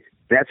resisting,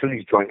 that's when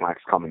these joint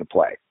locks come into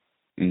play.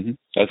 Mm-hmm.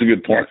 That's a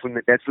good point.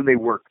 That's when they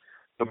work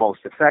the most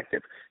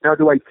effective. Now,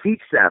 do I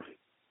teach them?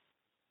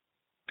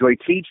 Do I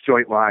teach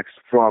joint locks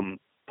from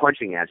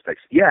punching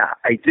aspects? Yeah,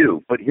 I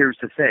do. But here's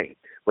the thing.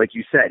 Like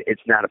you said,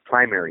 it's not a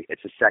primary.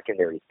 It's a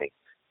secondary thing.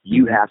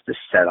 You have to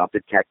set up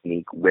the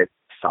technique with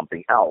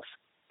something else.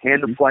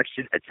 Hand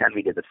deflection, attend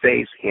me to the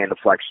face. Hand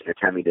deflection,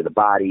 attend me to the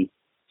body.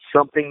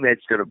 Something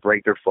that's going to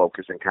break their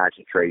focus and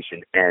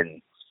concentration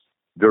and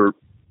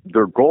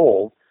their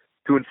goal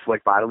to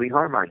inflict bodily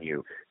harm on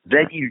you.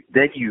 Then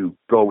you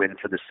go in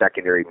for the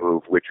secondary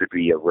move, which would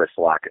be a wrist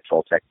lock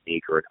control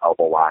technique or an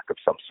elbow lock of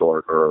some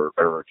sort or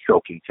a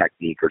choking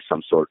technique or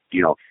some sort,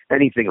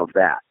 anything of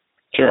that.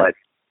 Sure. But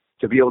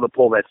to be able to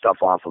pull that stuff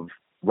off of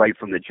right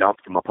from the jump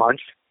from a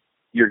punch,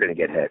 you're going to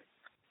get hit.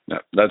 Yeah,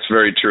 that's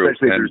very true.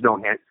 Especially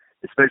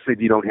if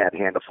you don't have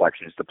hand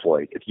deflections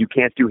deployed. If you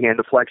can't do hand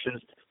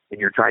deflections and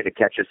you're trying to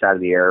catch us out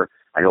of the air,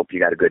 I hope you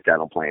got a good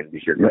dental plan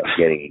because you're going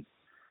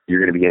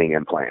to be getting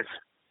implants.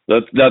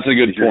 That's a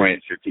good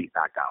point. Your teeth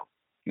knocked out.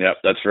 Yeah,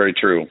 that's very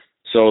true.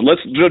 So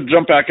let's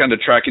jump back onto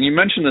track. And you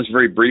mentioned this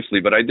very briefly,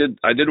 but I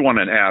did want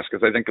to ask,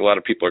 because I think a lot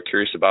of people are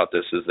curious about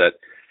this, is that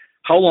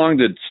how long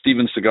did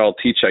Steven Seagal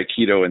teach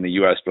Aikido in the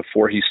U.S.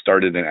 before he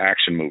started in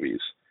action movies?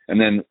 And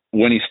then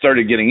when he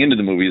started getting into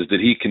the movies, did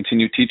he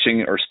continue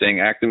teaching or staying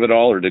active at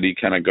all, or did he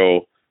kind of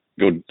go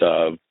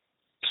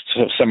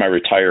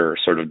semi-retire or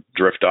sort of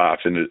drift off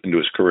into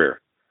his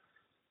career?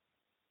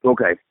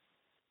 Okay,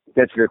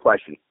 that's a good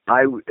question.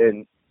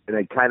 And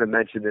I kind of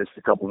mentioned this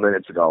a couple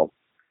minutes ago.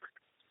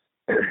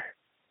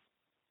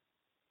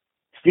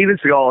 Steven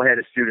Seagal had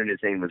a student. His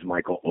name was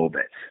Michael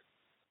Ovitz,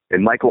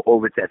 and Michael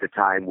Ovitz at the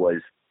time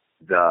was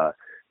the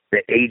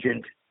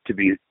agent to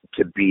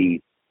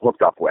be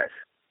hooked up with.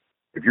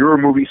 If you were a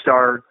movie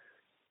star,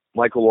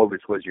 Michael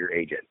Ovitz was your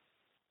agent.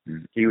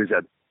 Mm-hmm. He was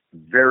a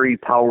very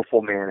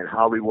powerful man in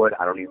Hollywood.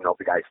 I don't even know if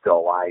the guy's still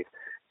alive.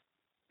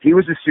 He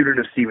was a student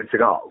of Steven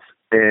Seagal's,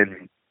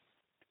 and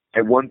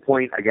at one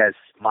point, I guess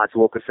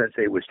Matsuoka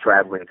Sensei was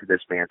traveling to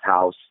this man's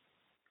house.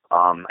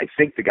 I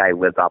think the guy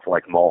lived off of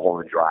like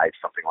Mulholland Drive,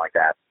 something like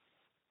that,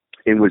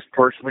 and was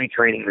personally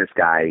training this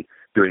guy,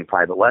 doing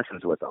private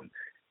lessons with him.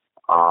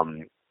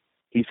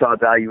 He saw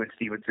value in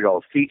Steven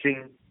Seagal's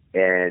teaching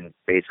and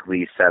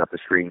basically set up a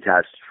screen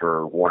test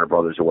for Warner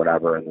Brothers or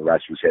whatever, and the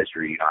rest was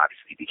history.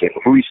 Obviously, he became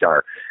a movie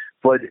star.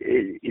 But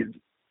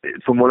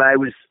from what I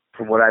was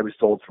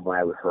told, from what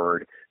I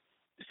heard,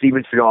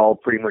 Steven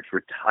Seagal pretty much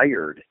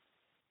retired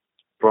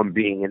from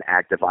being an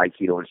active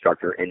Aikido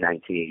instructor in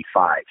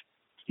 1985.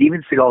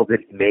 Steven Seagal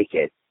didn't make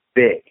it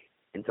big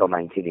until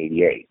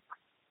 1988.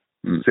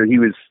 So he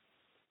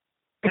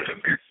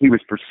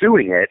was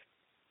pursuing it,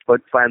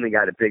 but finally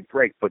got a big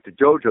break. But the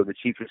dojo, the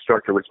chief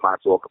instructor was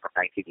Matsuoka from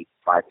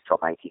 1985 until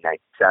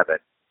 1997.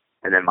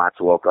 And then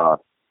Matsuoka,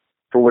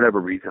 for whatever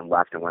reason,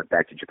 left and went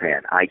back to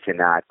Japan. I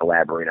cannot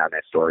elaborate on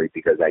that story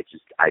because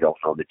I don't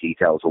know the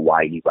details of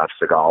why he left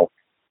Seagal.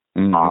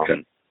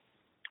 Okay.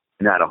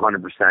 Not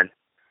 100%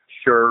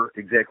 sure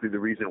exactly the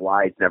reason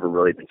why. It's never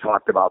really been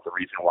talked about the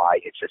reason why.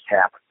 It just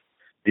happened.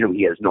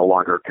 He has no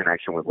longer a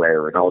connection with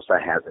Larry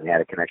Reynosa, hasn't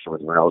had a connection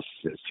with Reynosa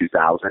since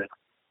 2000.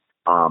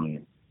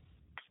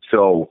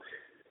 So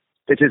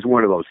it's just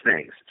one of those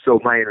things. So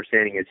my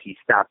understanding is he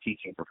stopped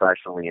teaching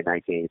professionally in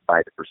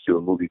 1985 to pursue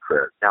a movie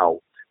career. Now,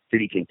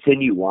 did he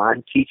continue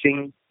on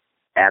teaching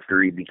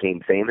after he became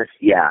famous?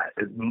 Yeah.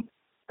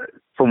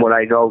 From what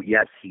I know,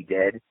 yes, he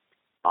did.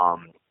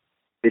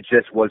 It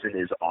just wasn't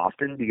as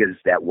often because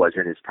that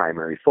wasn't his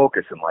primary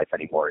focus in life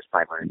anymore. His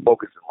primary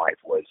focus in life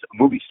was a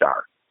movie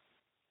star,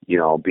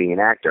 being an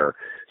actor.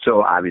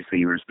 So obviously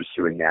he was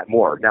pursuing that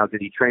more. Now,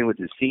 did he train with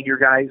his senior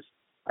guys?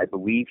 I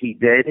believe he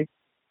did.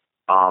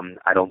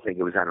 I don't think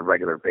it was on a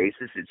regular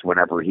basis. It's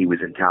whenever he was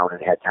in town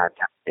and had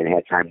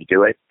time to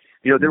do it.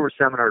 There were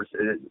seminars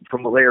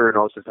from Larry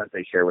Reynosa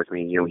Sensei shared with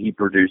me. He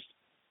produced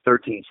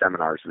 13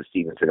 seminars with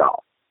Steven Seagal,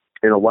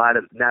 and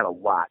not a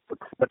lot, but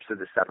clips of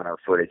the seminar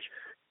footage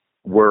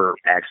were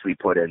actually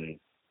put in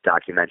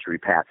documentary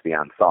Paths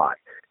Beyond Thought.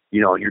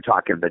 You're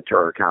talking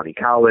Ventura County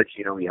College.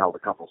 He held a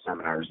couple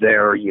seminars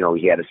there.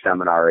 He had a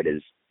seminar at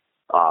his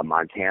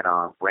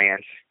Montana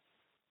ranch.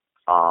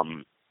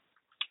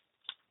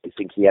 I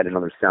think he had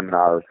another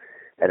seminar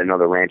at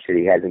another ranch that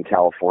he has in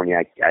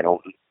California. I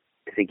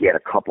think he had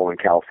a couple in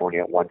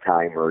California at one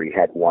time, or he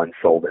had one,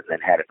 sold it, and then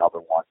had another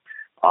one.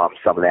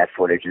 Some of that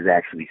footage is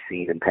actually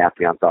seen in Path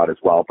Beyond Thought as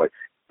well. But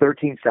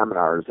 13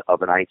 seminars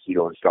of an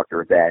Aikido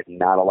instructor that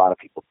not a lot of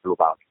people knew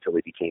about until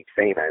he became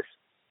famous.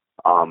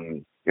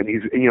 And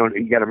these,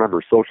 you got to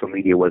remember, social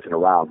media wasn't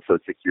around, so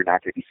it's like you're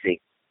not going to be seeing,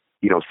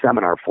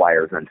 seminar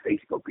flyers on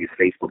Facebook because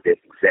Facebook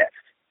didn't exist.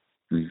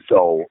 Mm.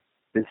 So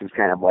this is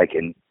kind of like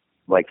an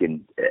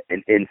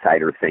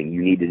insider thing.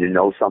 You needed to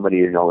know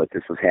somebody to know that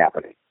this was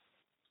happening.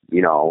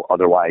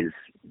 Otherwise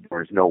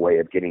there's no way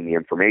of getting the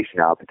information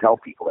out to tell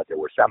people that there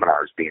were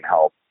seminars being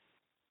held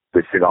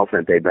with Segal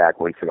Sensei back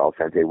when Segal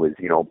Sensei was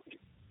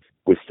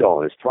still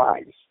in his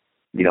prime.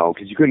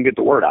 Because you couldn't get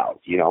the word out.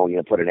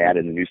 You put an ad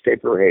in the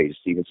newspaper, hey,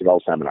 Steven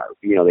Segal seminar.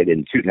 They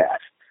didn't do that.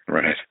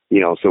 Right.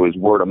 So it was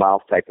word of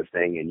mouth type of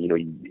thing. And,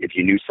 if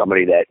you knew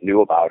somebody that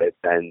knew about it,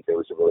 then there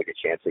was a really good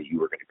chance that you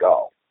were going to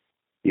go,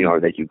 or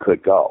that you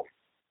could go.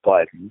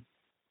 But,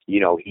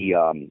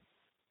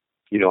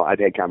 I've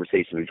had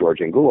conversations with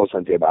George Angulo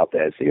Sensei about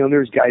this.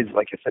 There's guys,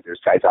 like I said,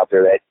 there's guys out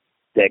there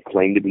that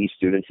claim to be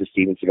students of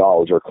Steven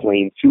Seagal or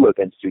claim to have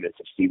been students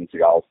of Steven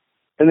Seagal.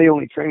 And they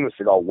only trained with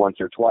Segal once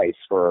or twice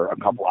for a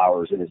couple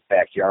hours in his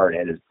backyard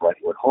at his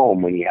Brentwood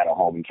home when he had a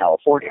home in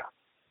California.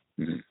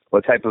 Mm-hmm.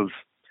 What type of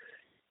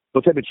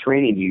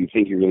training do you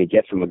think you're going to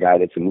get from a guy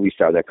that's a movie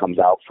star that comes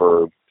out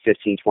for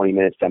 15, 20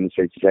 minutes,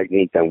 demonstrates the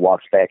technique, then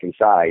walks back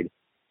inside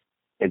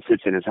and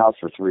sits in his house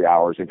for 3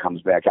 hours and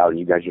comes back out and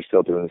you guys are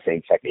still doing the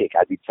same technique?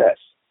 I'd be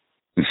pissed.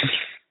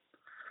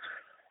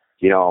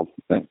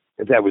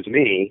 If that was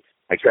me,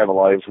 I travel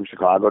all the way from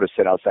Chicago to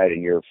sit outside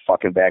in your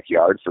fucking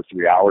backyard for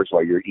 3 hours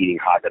while you're eating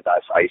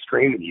Haagen-Dazs ice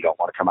cream and you don't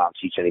want to come out and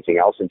teach anything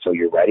else until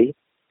you're ready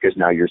because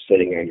now you're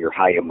sitting on your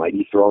high and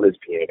mighty throne as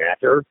being an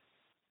actor.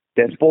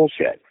 That's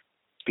bullshit.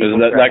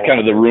 Isn't that kind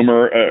of the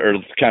rumor or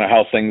kind of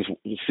how things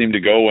seem to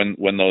go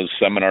when those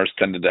seminars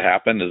tended to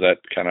happen? Is that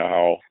kind of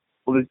how?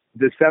 Well,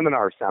 the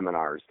seminars,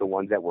 the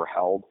ones that were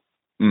held,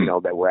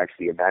 that were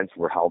actually events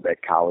were held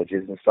at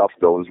colleges and stuff,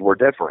 those were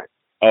different.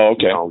 Oh,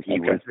 okay. He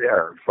was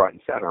there front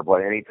and center.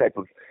 But any type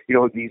of,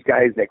 these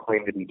guys that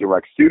claim to be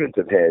direct students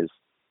of his,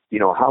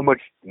 how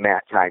much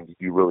mat time did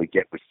you really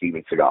get with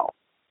Steven Seagal?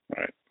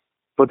 Right.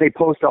 But they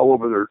post all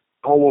over their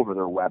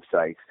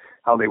websites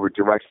how they were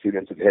direct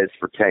students of his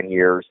for 10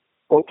 years.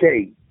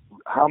 Okay,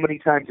 how many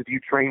times have you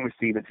trained with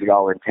Steven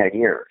Seagal in 10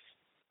 years?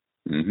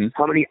 Mm-hmm.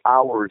 How many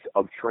hours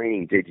of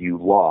training did you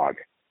log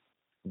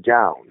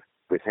down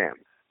with him?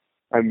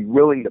 I'm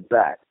willing to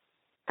bet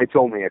it's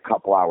only a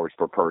couple hours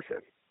per person.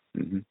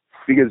 Mm-hmm.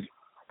 Because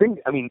think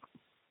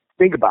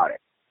about it.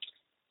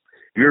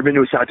 Have you ever been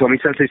to a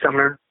Satomi Sensei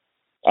seminar?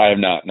 I have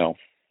not, no.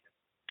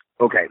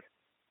 Okay.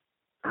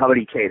 How about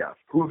Ikeda?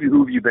 Who have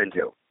you been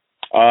to?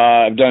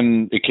 I've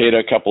done Ikeda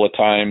a couple of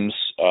times,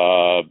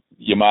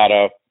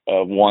 Yamada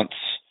once,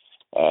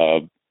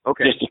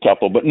 okay. Just a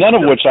couple, but none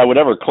of which I would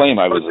ever claim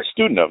I was a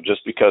student of,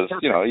 just because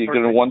you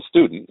get one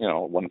student,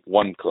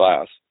 one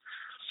class.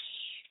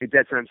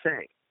 That's what I'm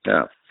saying.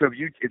 Yeah. So if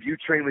you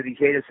train with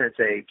Ikeda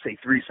Sensei, say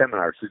 3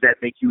 seminars, does that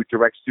make you a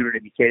direct student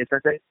of Ikeda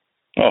Sensei?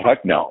 Oh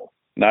heck no,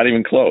 not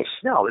even close.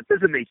 No, it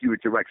doesn't make you a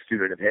direct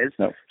student of his.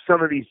 No.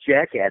 Some of these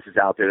jackasses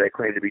out there that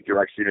claim to be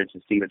direct students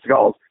of Steven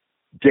Seagal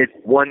did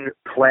one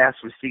class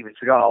with Steven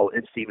Seagal,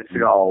 and Steven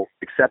Seagal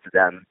accepted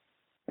them.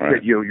 Right.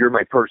 Said, you're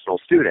my personal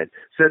student.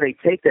 So they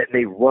take that and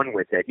they run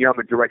with it. I'm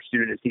a direct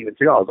student of Steven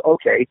Seagal.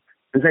 Okay,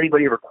 does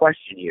anybody ever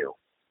question you?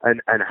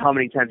 And how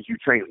many times you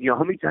train?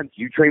 How many times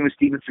you train with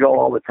Steven Seagal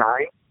all the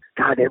time?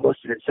 God, that must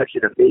have been such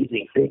an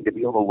amazing thing to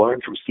be able to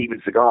learn from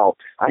Steven Seagal.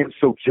 I am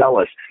so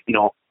jealous.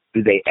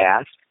 Did they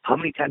ask, how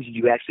many times did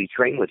you actually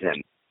train with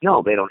him?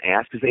 No, they don't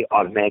ask because they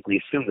automatically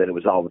assume that it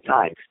was all the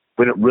time.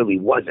 But it really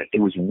wasn't.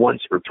 It was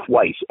once or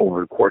twice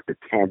over the course of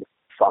 10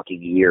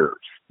 fucking years.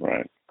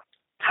 Right.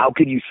 How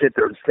can you sit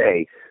there and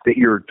say that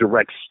you're a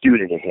direct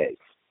student of his?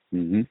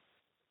 Mm-hmm.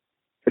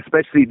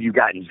 Especially if you've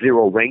gotten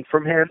 0 rank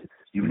from him,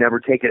 you've never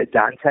taken a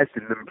Dan test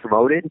and been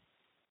promoted?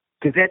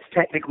 Because that's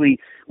technically,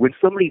 when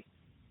somebody,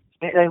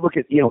 and I look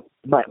at,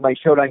 my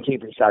Shodan came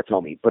from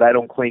Satomi, but I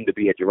don't claim to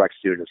be a direct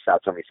student of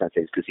Satomi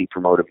Sensei's because he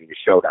promoted me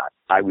to Shodan.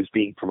 I was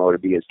being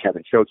promoted because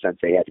Kevin Shote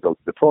Sensei had to go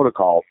through the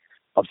protocol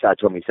of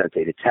Satomi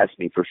Sensei to test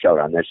me for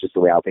Shodan. That's just the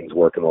way how things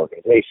work in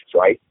organizations,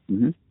 right?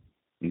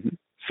 Mm-hmm. Mm-hmm.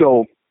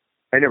 So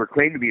I never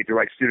claimed to be a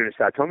direct student of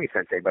Satomi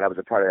Sensei, but I was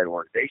a part of that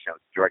organization. I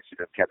was a direct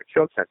student of Kevin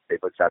Shote Sensei,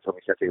 but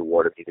Satomi Sensei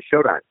awarded me the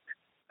Shodan.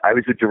 I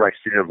was a direct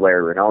student of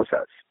Larry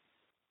Reynosa's,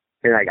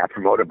 and I got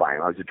promoted by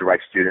him. I was a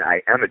direct student.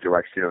 I am a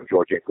direct student of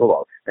George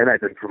Angulo, and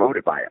I've been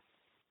promoted by him.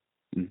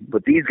 Mm-hmm.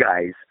 But these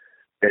guys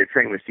that have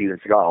trained with Steven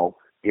Seagal,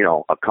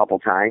 a couple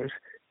times,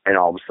 and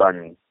all of a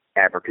sudden,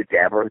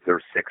 abracadabra,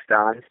 they're 6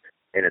 dans,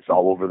 and it's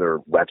all over their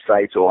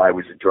websites. Oh, I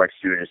was a direct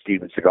student of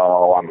Steven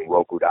Seagal. I'm a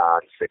Rokudan,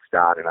 6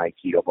 dan, and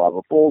Aikido, blah,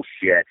 blah.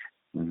 Bullshit.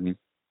 Mm-hmm.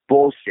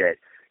 Bullshit.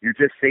 You're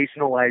just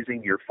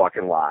sensationalizing your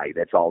fucking lie.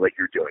 That's all that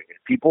you're doing. And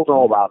people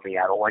know about me.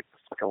 I don't like to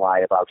fucking lie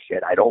about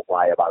shit. I don't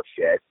lie about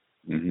shit.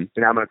 Mm-hmm.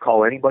 And I'm going to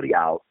call anybody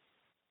out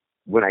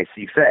when I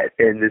see fit.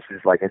 And this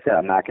is, like I said,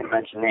 I'm not going to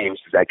mention names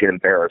because I can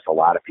embarrass a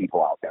lot of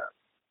people out there.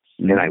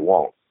 Mm-hmm. And I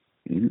won't.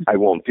 Mm-hmm. I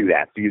won't do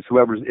that. Because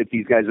if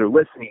these guys are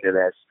listening to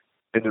this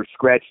and they're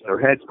scratching their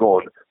heads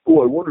going,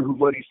 oh, I wonder who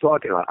Lenny's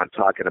talking about. I'm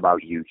talking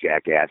about you,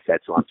 jackass.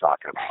 That's what I'm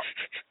talking about.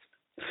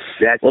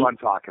 That's what I'm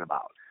talking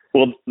about.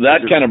 Well,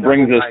 that kind of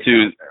brings us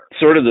to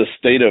there. sort of the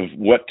state of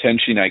what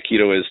Tenshin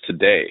Aikido is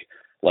today.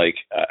 Like,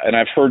 and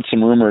I've heard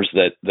some rumors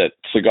that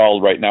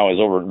Seagal right now is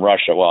over in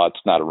Russia. Well,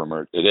 it's not a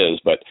rumor, it is,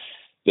 but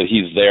that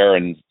he's there,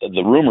 and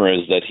the rumor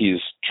is that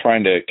he's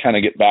trying to kind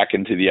of get back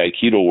into the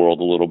Aikido world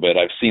a little bit.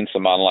 I've seen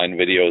some online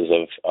videos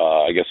of,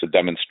 I guess, a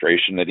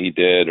demonstration that he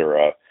did,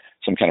 or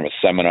some kind of a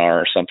seminar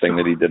or something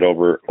that he did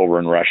over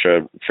in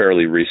Russia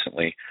fairly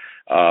recently.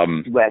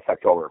 Last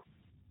October.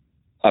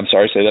 I'm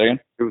sorry, say that again?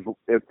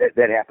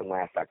 That happened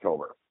last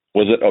October.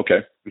 Was it? Okay.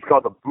 It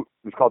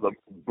was called the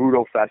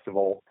Budo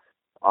Festival.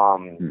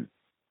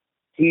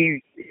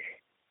 He's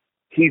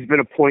been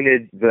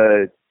appointed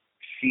the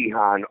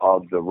Shihan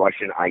of the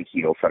Russian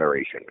Aikido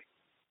Federation.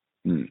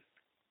 He's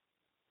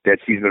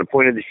been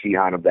appointed the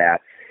Shihan of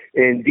that.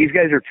 And these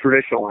guys are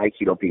traditional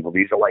Aikido people.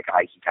 These are like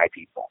Aikikai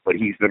people. But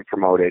he's been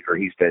promoted, or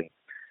he's been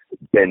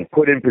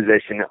put in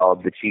position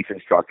of the chief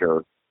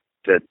instructor,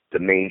 the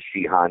main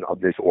Shihan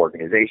of this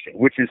organization,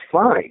 which is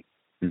fine.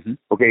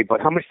 Okay,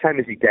 but how much time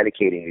is he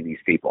dedicating to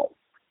these people?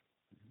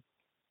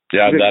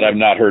 Yeah, that I've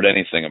not heard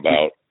anything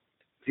about.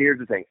 Here's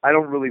the thing. I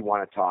don't really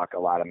want to talk a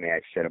lot of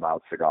mad shit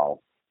about Seagal,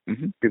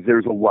 because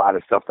there's a lot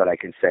of stuff that I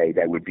can say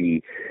that would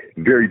be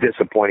very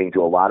disappointing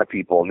to a lot of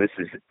people, and this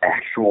is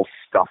actual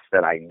stuff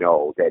that I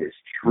know that is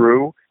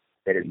true,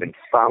 that has been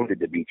founded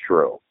to be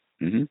true.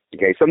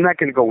 Okay, so I'm not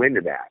going to go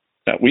into that.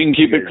 Yeah, we can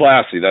keep it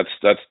classy. That's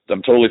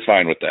I'm totally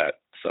fine with that.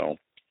 So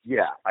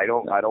yeah, I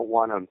don't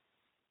want to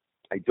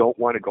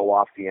go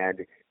off the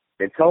end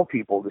and tell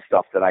people the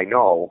stuff that I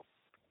know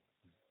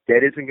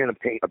that isn't going to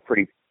paint a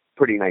pretty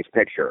nice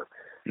picture.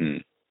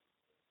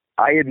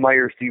 I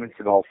admire Steven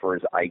Seagal for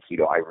his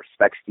Aikido. I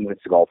respect Steven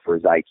Seagal for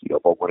his Aikido,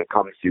 but when it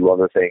comes to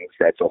other things,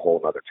 that's a whole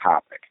other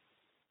topic.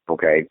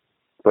 Okay,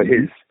 but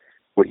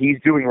what he's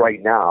doing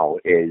right now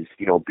is,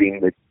 being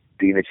the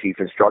chief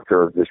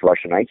instructor of this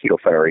Russian Aikido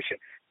Federation.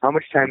 How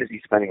much time is he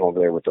spending over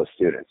there with those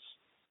students?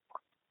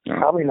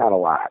 Probably not a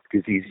lot,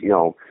 because he's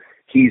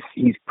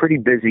pretty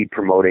busy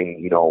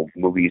promoting,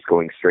 movies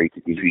going straight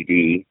to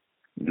DVD.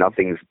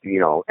 Nothing's,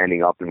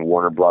 ending up in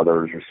Warner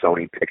Brothers or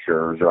Sony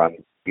Pictures or on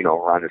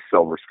the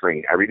silver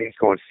screen. Everything's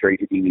going straight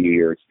to DVD,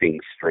 or it's being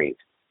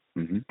streamed.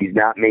 He's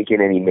not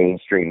making any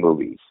mainstream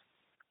movies.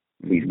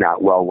 He's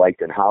not well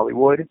liked in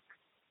Hollywood,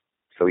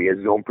 so he has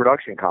his own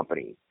production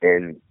company,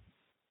 and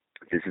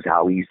this is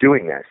how he's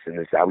doing this, and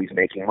this is how he's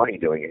making money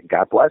doing it.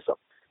 God bless him.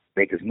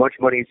 Make as much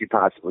money as you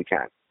possibly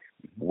can.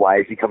 Why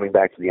is he coming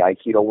back to the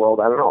Aikido world?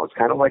 I don't know. It's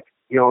kind of like,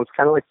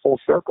 full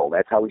circle.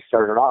 That's how he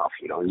started off.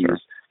 He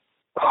was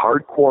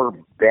hardcore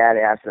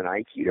badass in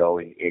Aikido,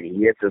 and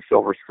he hit the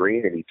silver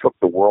screen, and he took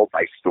the world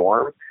by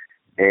storm,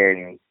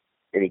 and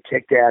he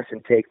kicked ass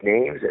and take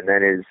names, and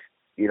then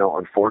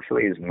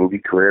unfortunately his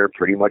movie career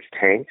pretty much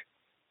tanked.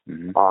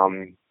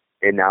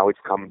 And now it's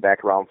coming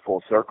back around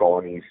full circle,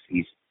 and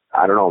he's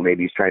I don't know,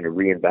 maybe he's trying to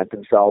reinvent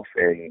himself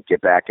and get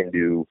back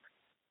into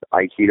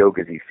Aikido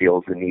because he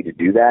feels the need to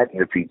do that.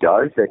 And if he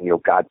does, then,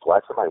 God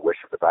bless him. I wish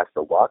him the best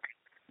of luck.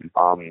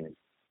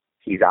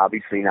 He's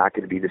obviously not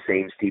going to be the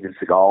same Steven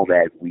Seagal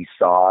that we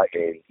saw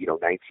in,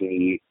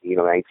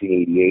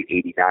 1988,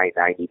 89,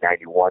 90,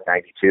 91,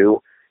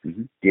 92.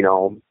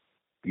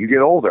 You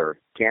get older,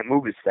 can't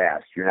move as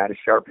fast. You're not as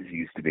sharp as you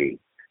used to be.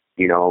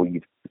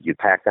 You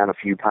packed on a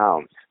few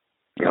pounds.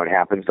 It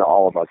happens to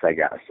all of us, I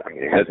guess. I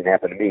mean, it hasn't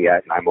happened to me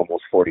yet, and I'm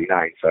almost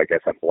 49, so I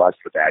guess I'm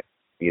blessed with that,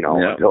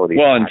 ability.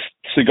 Well, and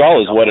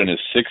Seagal is what, in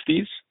his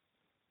 60s?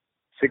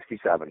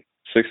 67.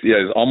 60, yeah,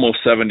 he's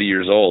almost 70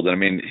 years old. And I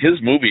mean,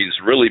 his movies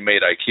really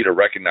made Aikido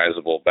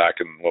recognizable back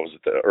in,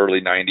 the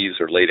early 90s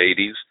or late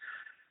 80s.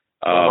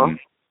 I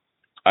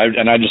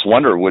just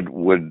wonder,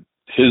 would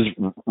his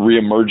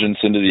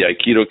reemergence into the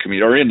Aikido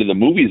community or into the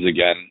movies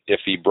again,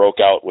 if he broke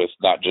out with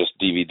not just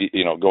DVD,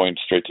 going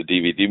straight to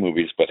DVD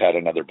movies, but had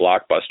another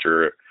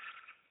blockbuster,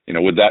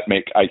 would that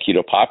make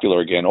Aikido popular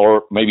again?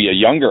 Or maybe a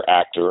younger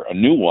actor, a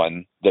new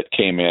one that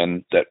came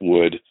in that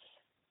would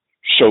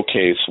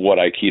showcase what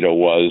Aikido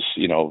was,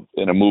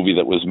 in a movie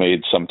that was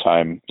made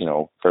sometime,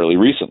 fairly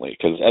recently.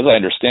 Because as I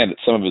understand it,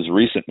 some of his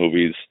recent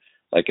movies,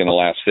 like in the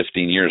last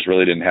 15 years,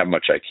 really didn't have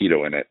much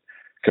Aikido in it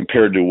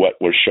compared to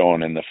what was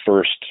shown in the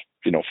first,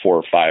 4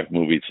 or 5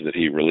 movies that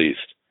he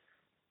released.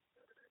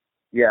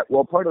 Yeah,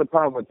 well, part of the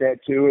problem with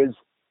that, too, is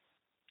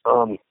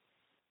I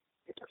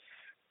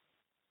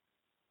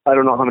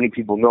don't know how many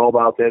people know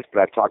about this,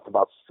 but I've talked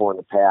about this before in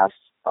the past,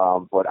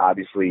 but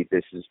obviously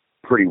this is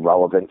pretty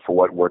relevant for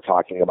what we're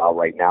talking about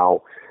right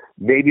now.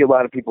 Maybe a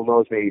lot of people know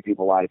this, maybe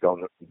a lot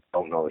don't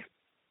know this.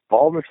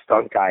 All the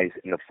stunt guys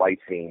in the fight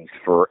scenes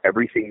for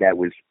everything that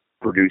was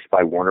produced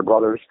by Warner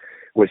Brothers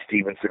was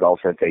Steven Seagal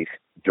Sensei's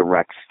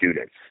direct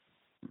students.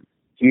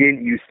 He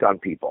didn't use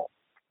stunt people.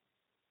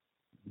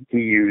 He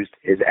used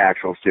his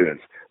actual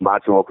students.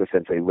 Matsuoka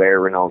Sensei, Larry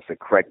Reynolds,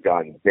 Craig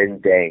Dunn, Ben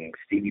Dang,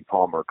 Stevie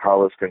Palmer,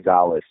 Carlos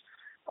Gonzalez,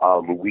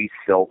 Luis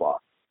Silva.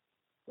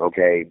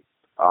 Okay?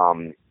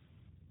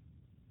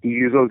 He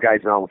used those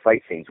guys in all the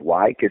fight scenes.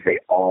 Why? Because they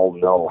all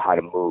know how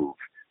to move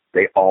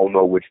They all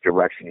know which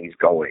direction he's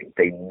going.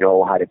 They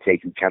know how to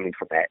take you coming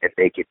from that and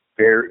make it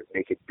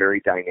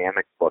very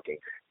dynamic looking.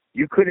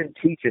 You couldn't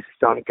teach a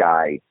stunt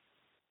guy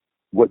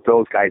what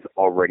those guys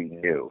already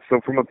knew.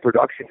 So from a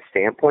production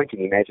standpoint, can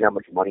you imagine how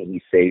much money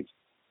he saved,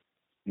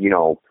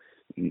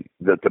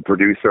 the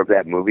producer of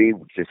that movie,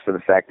 just for the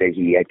fact that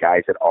he had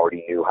guys that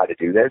already knew how to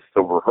do this?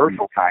 So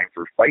rehearsal time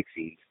for fight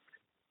scenes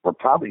were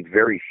probably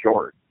very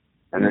short.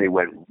 And then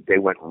they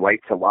went right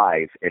to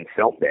live and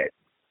filmed it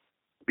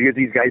because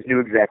these guys knew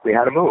exactly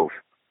how to move.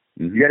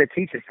 Mm-hmm. You got to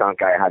teach a stunt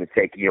guy how to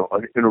take,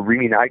 an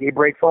Irimi Nage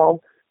break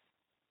fall.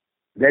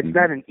 That's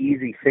not an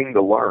easy thing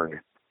to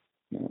learn.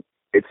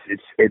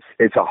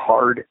 It's a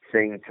hard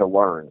thing to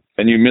learn.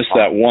 And you miss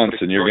that once,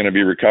 and you're going to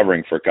be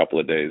recovering for a couple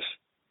of days.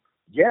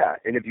 Yeah,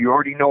 and if you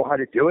already know how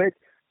to do it,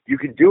 you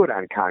can do it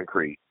on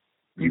concrete.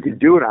 You can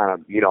do it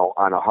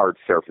on a hard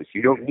surface.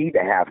 You don't need to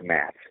have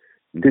mats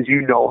because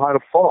you know how to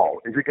fall.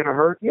 Is it going to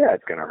hurt? Yeah,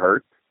 it's going to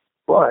hurt.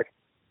 But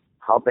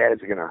how bad is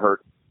it going to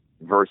hurt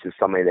versus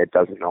somebody that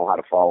doesn't know how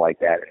to fall like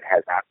that and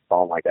has not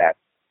fallen like that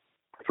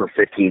for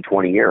 15,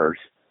 20 years?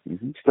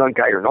 Mm-hmm. Stunt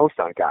guy or no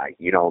stunt guy,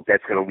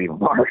 that's going to leave a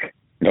mark.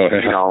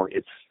 Oh,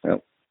 yeah.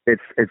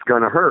 It's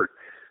going to hurt.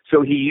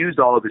 So he used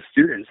all of his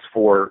students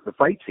for the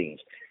fight scenes.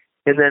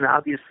 And then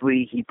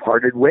obviously he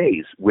parted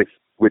ways with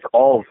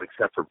all of them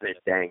except for Ben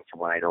Dang, from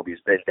what I know, because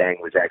Ben Dang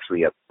was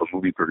actually a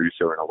movie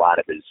producer in a lot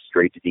of his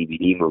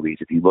straight-to-DVD movies.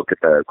 If you look at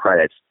the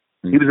credits,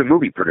 he was a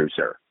movie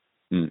producer.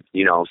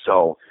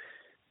 So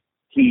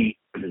he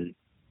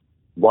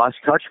lost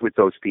touch with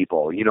those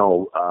people.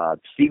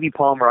 Stevie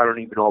Palmer, I don't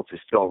even know if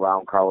he's still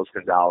around. Carlos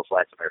Gonzalez,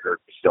 last time I heard,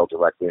 is still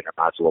directly under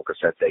Matsuoka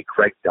Sensei.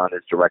 Craig Dunn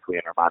is directly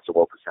under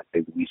Matsuoka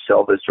Sensei. Lee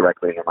Silva is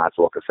directly under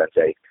Matsuoka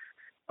Sensei.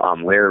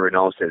 Larry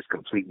Reynosa is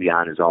completely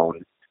on his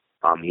own.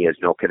 He has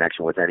no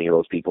connection with any of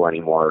those people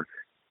anymore.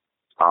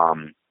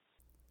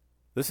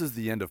 This is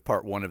the end of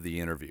part 1 of the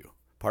interview.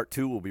 Part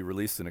 2 will be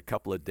released in a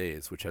couple of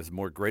days, which has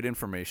more great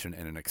information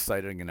and an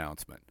exciting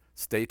announcement.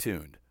 Stay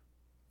tuned.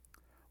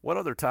 What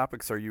other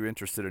topics are you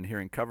interested in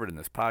hearing covered in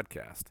this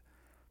podcast?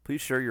 Please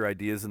share your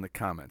ideas in the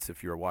comments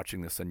if you are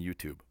watching this on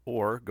YouTube,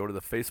 or go to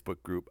the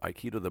Facebook group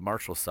Aikido the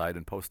Martial Side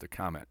and post a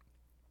comment.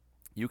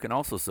 You can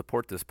also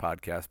support this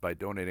podcast by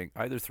donating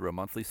either through a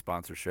monthly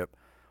sponsorship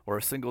or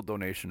a single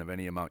donation of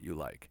any amount you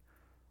like.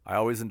 I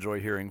always enjoy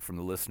hearing from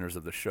the listeners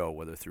of the show,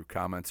 whether through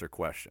comments or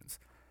questions.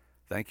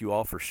 Thank you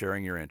all for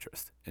sharing your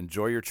interest.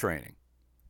 Enjoy your training.